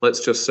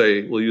 let's just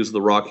say we'll use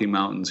the Rocky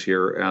Mountains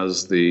here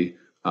as the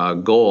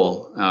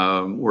goal.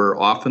 We're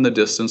off in the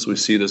distance. We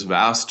see this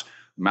vast,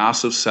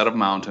 massive set of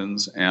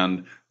mountains,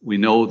 and we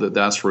know that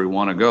that's where we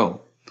want to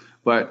go.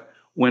 But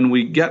when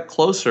we get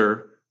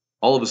closer,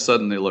 all of a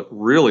sudden they look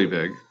really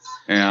big,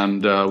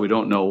 and we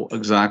don't know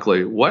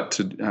exactly what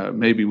to,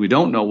 maybe we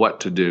don't know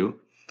what to do.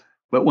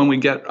 But when we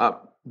get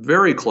up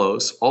very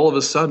close, all of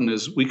a sudden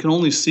we can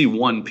only see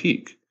one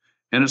peak,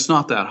 and it's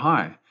not that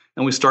high.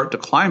 And we start to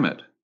climb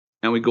it,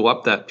 and we go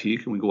up that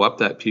peak, and we go up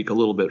that peak a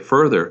little bit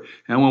further.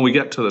 And when we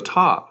get to the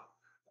top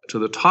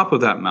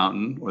of that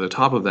mountain or the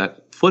top of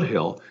that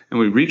foothill, and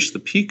we reach the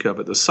peak of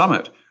it, the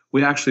summit,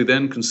 we actually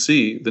then can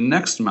see the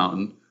next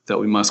mountain that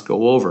we must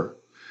go over.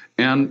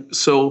 And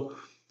so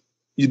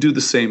you do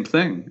the same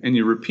thing and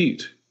you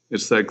repeat.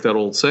 It's like that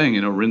old saying,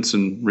 rinse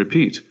and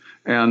repeat.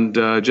 And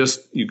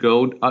you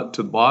go up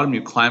to the bottom,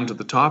 you climb to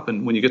the top,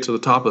 and when you get to the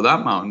top of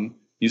that mountain,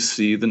 you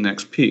see the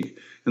next peak.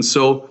 And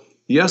so,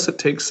 yes, it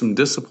takes some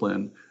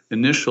discipline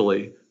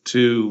initially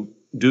to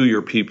do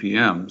your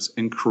PPMs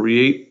and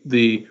create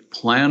the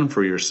plan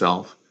for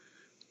yourself.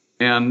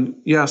 And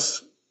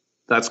yes,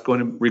 that's going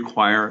to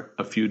require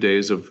a few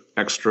days of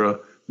extra,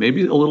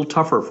 maybe a little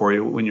tougher for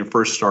you when you're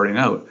first starting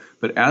out.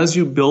 But as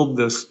you build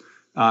this,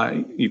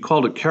 you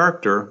called it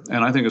character,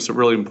 and I think it's a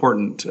really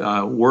important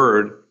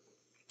word.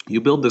 You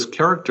build this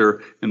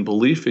character and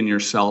belief in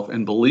yourself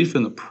and belief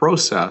in the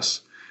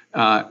process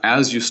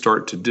as you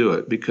start to do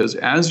it. Because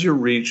as you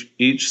reach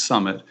each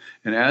summit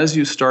and as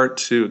you start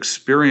to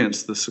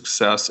experience the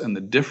success and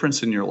the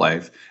difference in your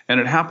life, and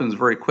it happens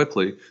very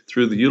quickly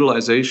through the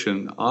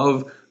utilization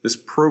of this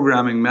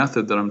programming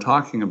method that I'm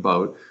talking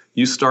about,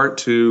 you start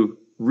to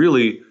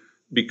really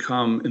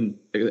become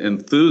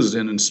enthused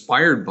and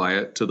inspired by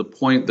it to the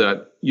point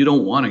that you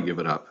don't want to give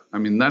it up. I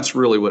mean, that's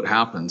really what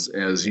happens,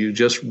 as you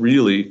just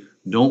really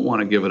don't want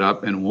to give it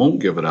up and won't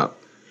give it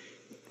up.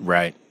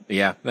 Right.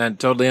 Yeah, man,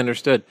 totally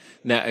understood.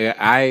 Now,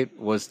 I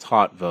was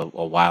taught a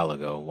while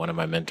ago, one of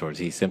my mentors,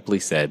 he simply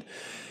said,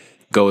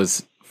 go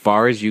as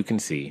far as you can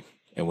see,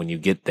 and when you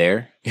get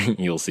there,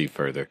 you'll see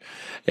further.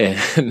 And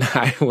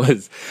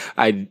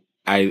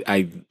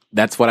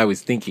that's what I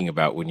was thinking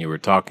about when you were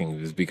talking,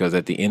 is because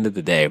at the end of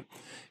the day,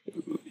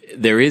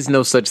 there is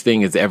no such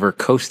thing as ever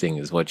coasting,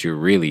 is what you're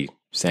really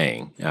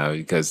saying,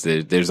 because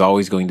there's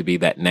always going to be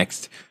that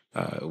next,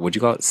 what'd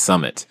you call it,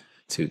 summit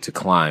to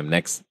climb,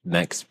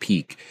 next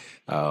peak.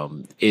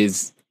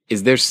 Is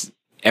there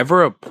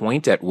ever a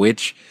point at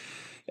which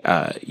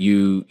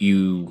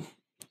you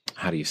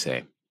how do you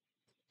say,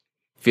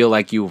 feel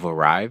like you've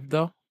arrived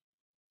though?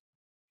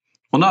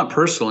 Well, not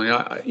personally.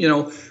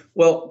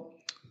 Well,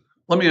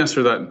 let me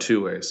answer that in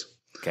two ways.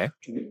 Okay.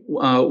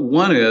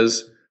 One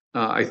is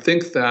I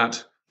think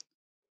that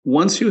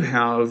once you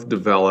have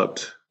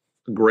developed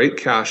great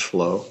cash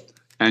flow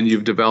and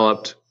you've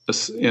developed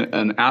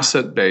an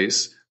asset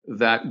base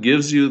that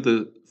gives you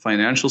the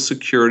financial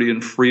security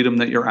and freedom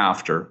that you're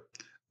after,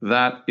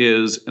 that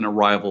is an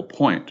arrival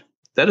point.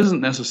 That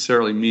doesn't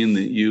necessarily mean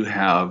that you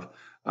have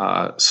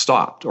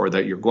stopped or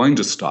that you're going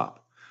to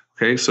stop.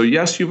 Okay, so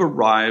yes, you've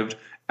arrived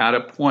at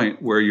a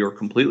point where you're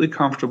completely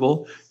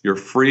comfortable, you're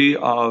free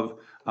of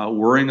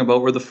worrying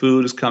about where the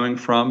food is coming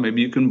from,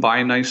 maybe you can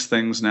buy nice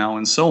things now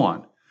and so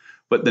on.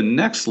 But the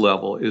next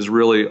level is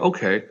really,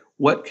 okay,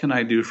 what can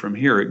I do from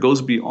here? It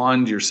goes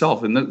beyond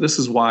yourself. And this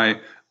is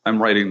why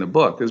I'm writing the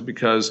book, is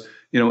because,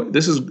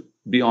 this is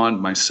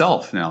beyond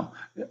myself now.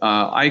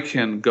 I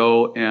can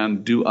go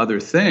and do other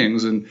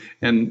things,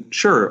 and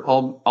sure,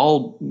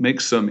 I'll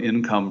make some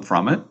income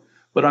from it,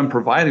 but I'm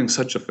providing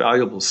such a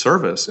valuable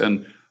service.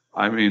 And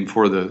I mean,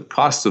 for the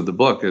cost of the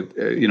book,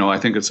 I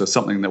think it's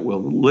something that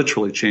will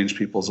literally change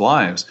people's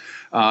lives.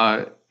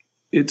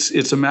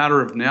 It's a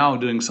matter of now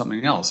doing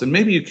something else. And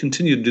maybe you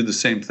continue to do the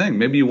same thing.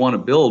 Maybe you want to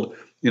build,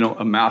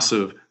 a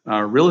massive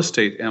real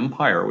estate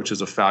empire, which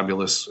is a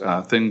fabulous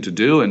thing to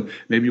do. And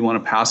maybe you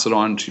want to pass it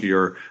on to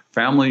your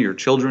family, your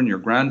children, your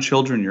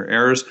grandchildren, your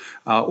heirs,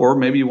 or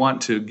maybe you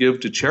want to give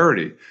to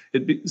charity.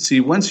 See,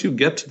 once you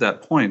get to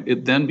that point,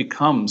 it then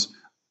becomes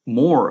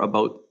more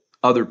about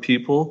other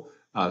people,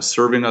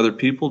 serving other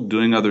people,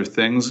 doing other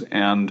things,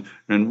 and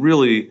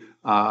really,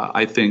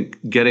 I think,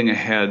 getting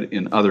ahead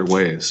in other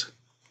ways.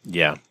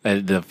 Yeah.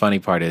 And the funny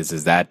part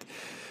is that's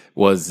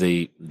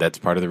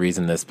part of the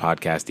reason this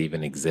podcast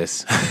even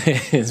exists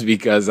is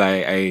because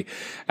I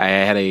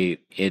had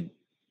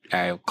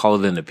I call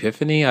it an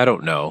epiphany. I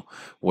don't know,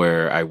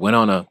 where I went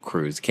on a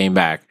cruise, came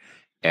back,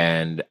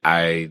 and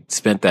I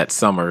spent that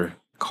summer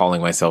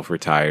calling myself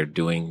retired,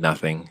 doing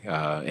nothing,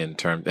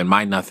 and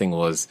my nothing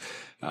was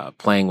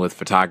playing with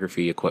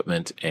photography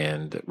equipment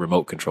and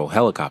remote control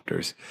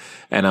helicopters.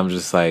 And I'm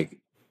just like,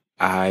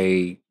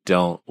 I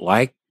don't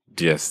like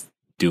just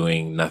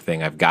doing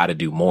nothing. I've got to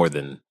do more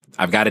than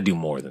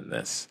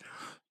this.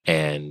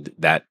 And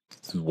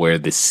that's where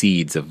the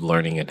seeds of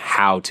learning and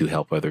how to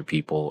help other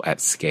people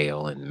at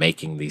scale and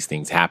making these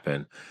things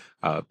happen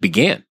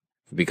began.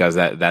 Because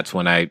that's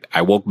when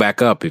I woke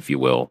back up, if you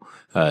will.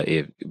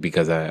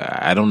 Because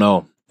I don't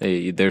know,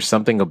 there's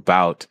something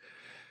about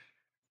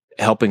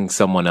helping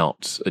someone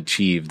else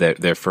achieve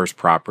their first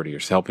property, or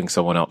helping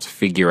someone else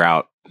figure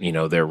out,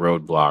 their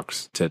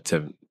roadblocks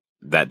to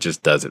that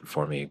just does it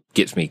for me.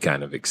 Gets me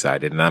kind of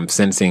excited, and I'm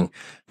sensing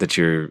that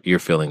you're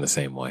feeling the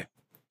same way.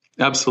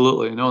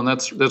 Absolutely. No, and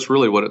that's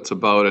really what it's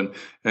about. And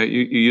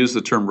you use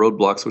the term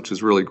roadblocks, which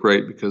is really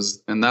great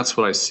and that's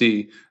what I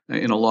see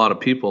in a lot of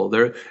people.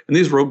 And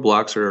these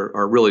roadblocks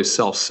are really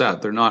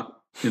self-set. They're not,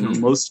 in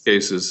most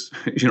cases,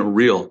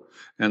 real.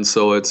 And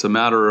so it's a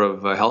matter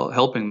of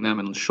helping them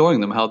and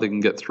showing them how they can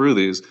get through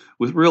these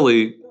with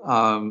really,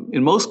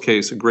 in most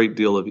cases, a great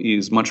deal of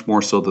ease, much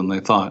more so than they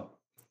thought.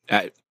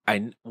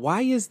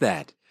 Why is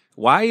that?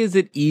 Why is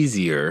it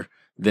easier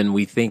than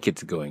we think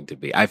it's going to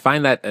be? I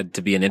find that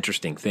to be an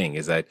interesting thing,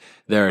 is that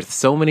there are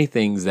so many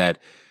things that,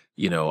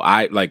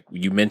 I, like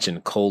you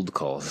mentioned cold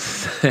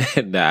calls,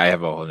 and I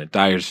have an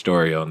entire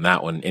story on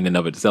that one in and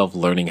of itself,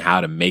 learning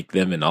how to make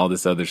them and all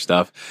this other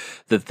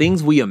stuff. The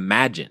things we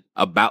imagine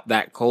about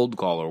that cold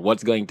call or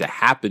what's going to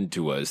happen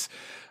to us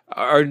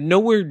are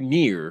nowhere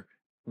near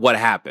what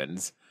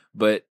happens,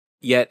 but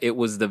yet it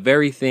was the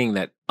very thing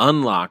that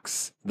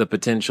unlocks the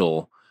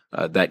potential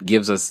that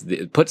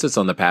puts us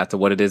on the path to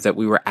what it is that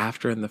we were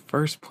after in the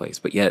first place.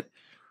 But yet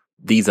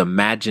these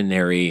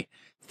imaginary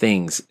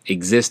things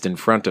exist in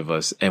front of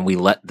us, and we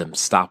let them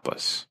stop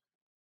us.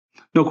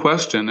 No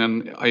question.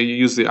 And I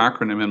use the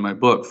acronym in my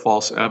book,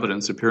 false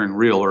evidence appearing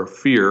real, or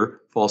fear,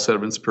 false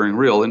evidence appearing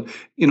real. And,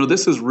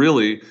 this is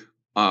really,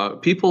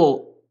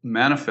 people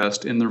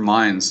manifest in their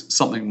minds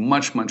something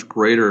much, much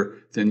greater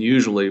than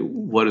usually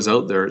what is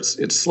out there.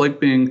 It's like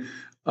being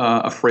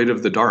afraid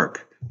of the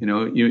dark.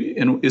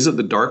 And is it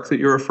the dark that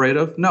you're afraid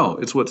of? No,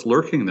 it's what's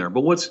lurking there.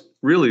 But what's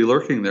really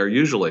lurking there?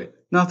 Usually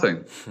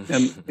nothing.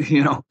 And,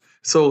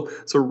 so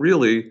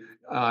really,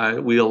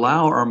 we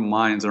allow our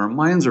minds, and our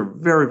minds are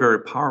very,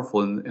 very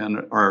powerful,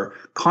 and our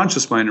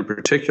conscious mind in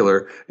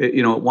particular,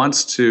 it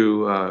wants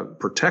to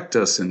protect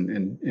us,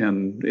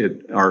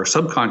 and our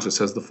subconscious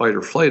has the fight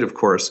or flight, of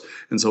course,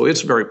 and so it's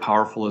very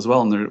powerful as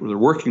well, and they're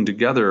working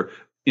together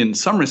in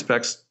some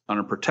respects on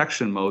a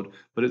protection mode,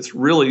 but it's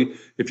really,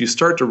 if you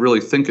start to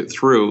really think it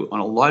through on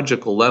a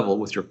logical level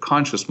with your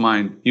conscious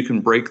mind, you can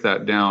break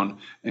that down,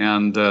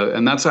 and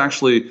that's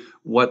actually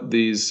what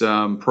these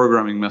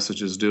programming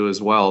messages do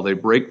as well. They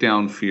break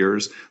down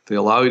fears, they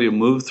allow you to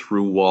move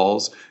through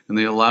walls, and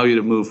they allow you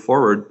to move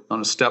forward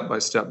on a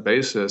step-by-step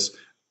basis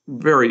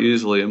very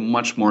easily, and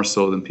much more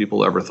so than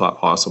people ever thought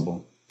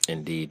possible.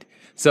 Indeed.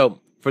 So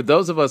for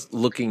those of us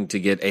looking to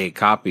get a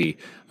copy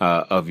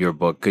of your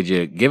book, could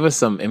you give us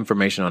some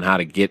information on how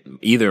to get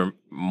either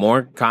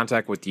more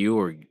contact with you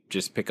or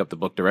just pick up the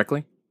book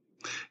directly?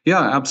 Yeah,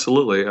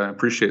 absolutely. I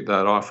appreciate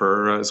that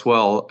offer as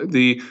well.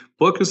 The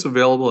book is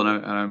available,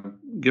 and I'm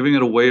giving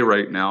it away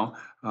right now,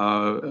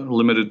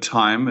 limited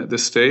time at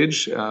this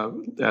stage,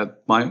 at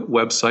my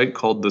website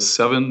called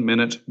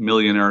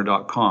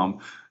the7minutemillionaire.com.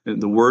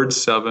 The word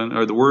seven,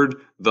 or the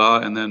word the,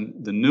 and then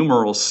the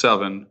numeral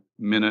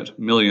 7-minute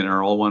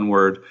millionaire, all one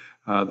word,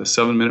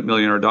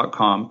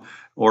 the7minutemillionaire.com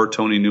or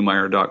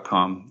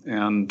TonyNeumeyer.com.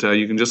 And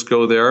you can just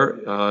go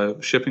there,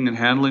 shipping and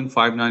handling,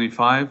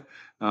 $5.95.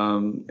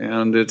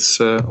 And it's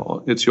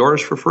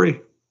yours for free.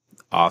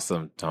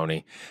 Awesome,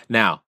 Tony.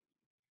 Now,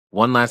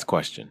 one last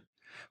question.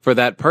 For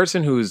that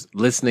person who's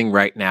listening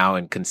right now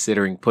and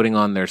considering putting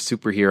on their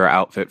superhero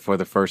outfit for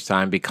the first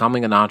time,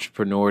 becoming an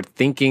entrepreneur,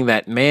 thinking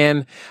that,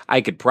 man,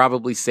 I could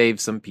probably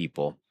save some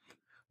people,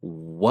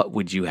 what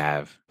would you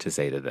have to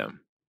say to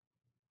them?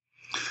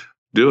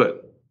 Do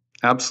it.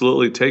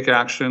 Absolutely. Take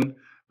action.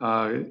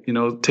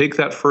 Take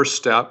that first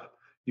step.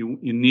 You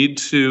need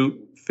to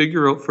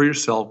figure out for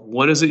yourself,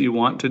 what is it you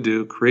want to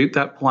do? Create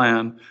that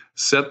plan,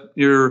 set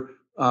your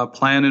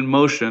plan in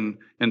motion,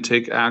 and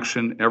take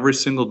action every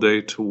single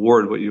day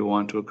toward what you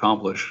want to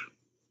accomplish.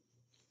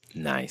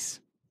 Nice.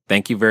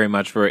 Thank you very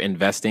much for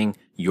investing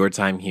your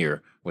time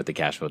here with the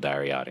Cashflow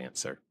Diary audience,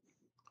 sir.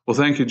 Well,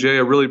 thank you, Jay.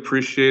 I really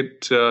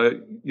appreciate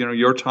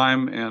your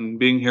time and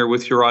being here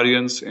with your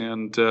audience,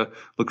 and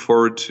look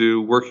forward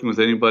to working with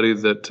anybody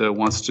that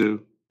wants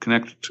to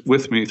connect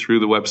with me through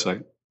the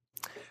website.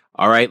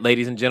 All right,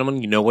 ladies and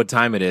gentlemen, you know what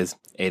time it is.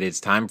 It is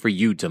time for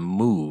you to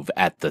move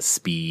at the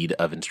speed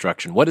of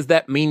instruction. What does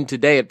that mean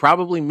today? It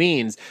probably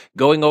means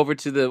going over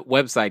to the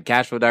website,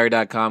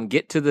 cashflowdiary.com,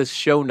 get to the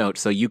show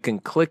notes so you can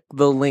click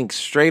the link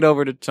straight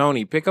over to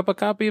Tony, pick up a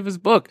copy of his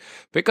book,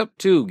 pick up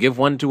two, give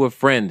one to a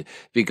friend,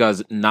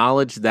 because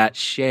knowledge that's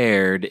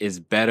shared is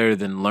better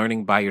than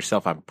learning by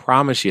yourself. I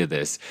promise you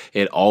this.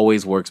 It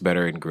always works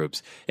better in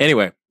groups.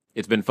 Anyway,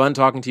 it's been fun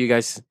talking to you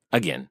guys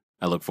again.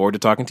 I look forward to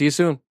talking to you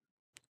soon.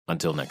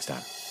 Until next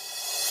time.